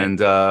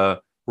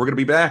 We're going to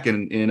be back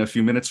in a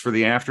few minutes for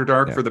the After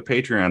Dark for the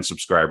Patreon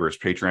subscribers,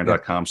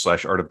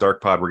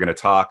 patreon.com/artofdarkpod.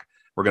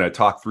 We're going to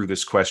talk through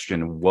this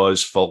question.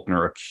 Was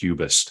Faulkner a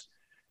cubist?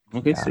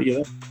 Okay, see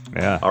you.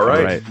 Yeah. All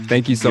right.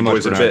 Thank you so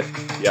much, Bernard.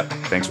 Yep.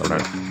 Thanks,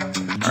 Bernard.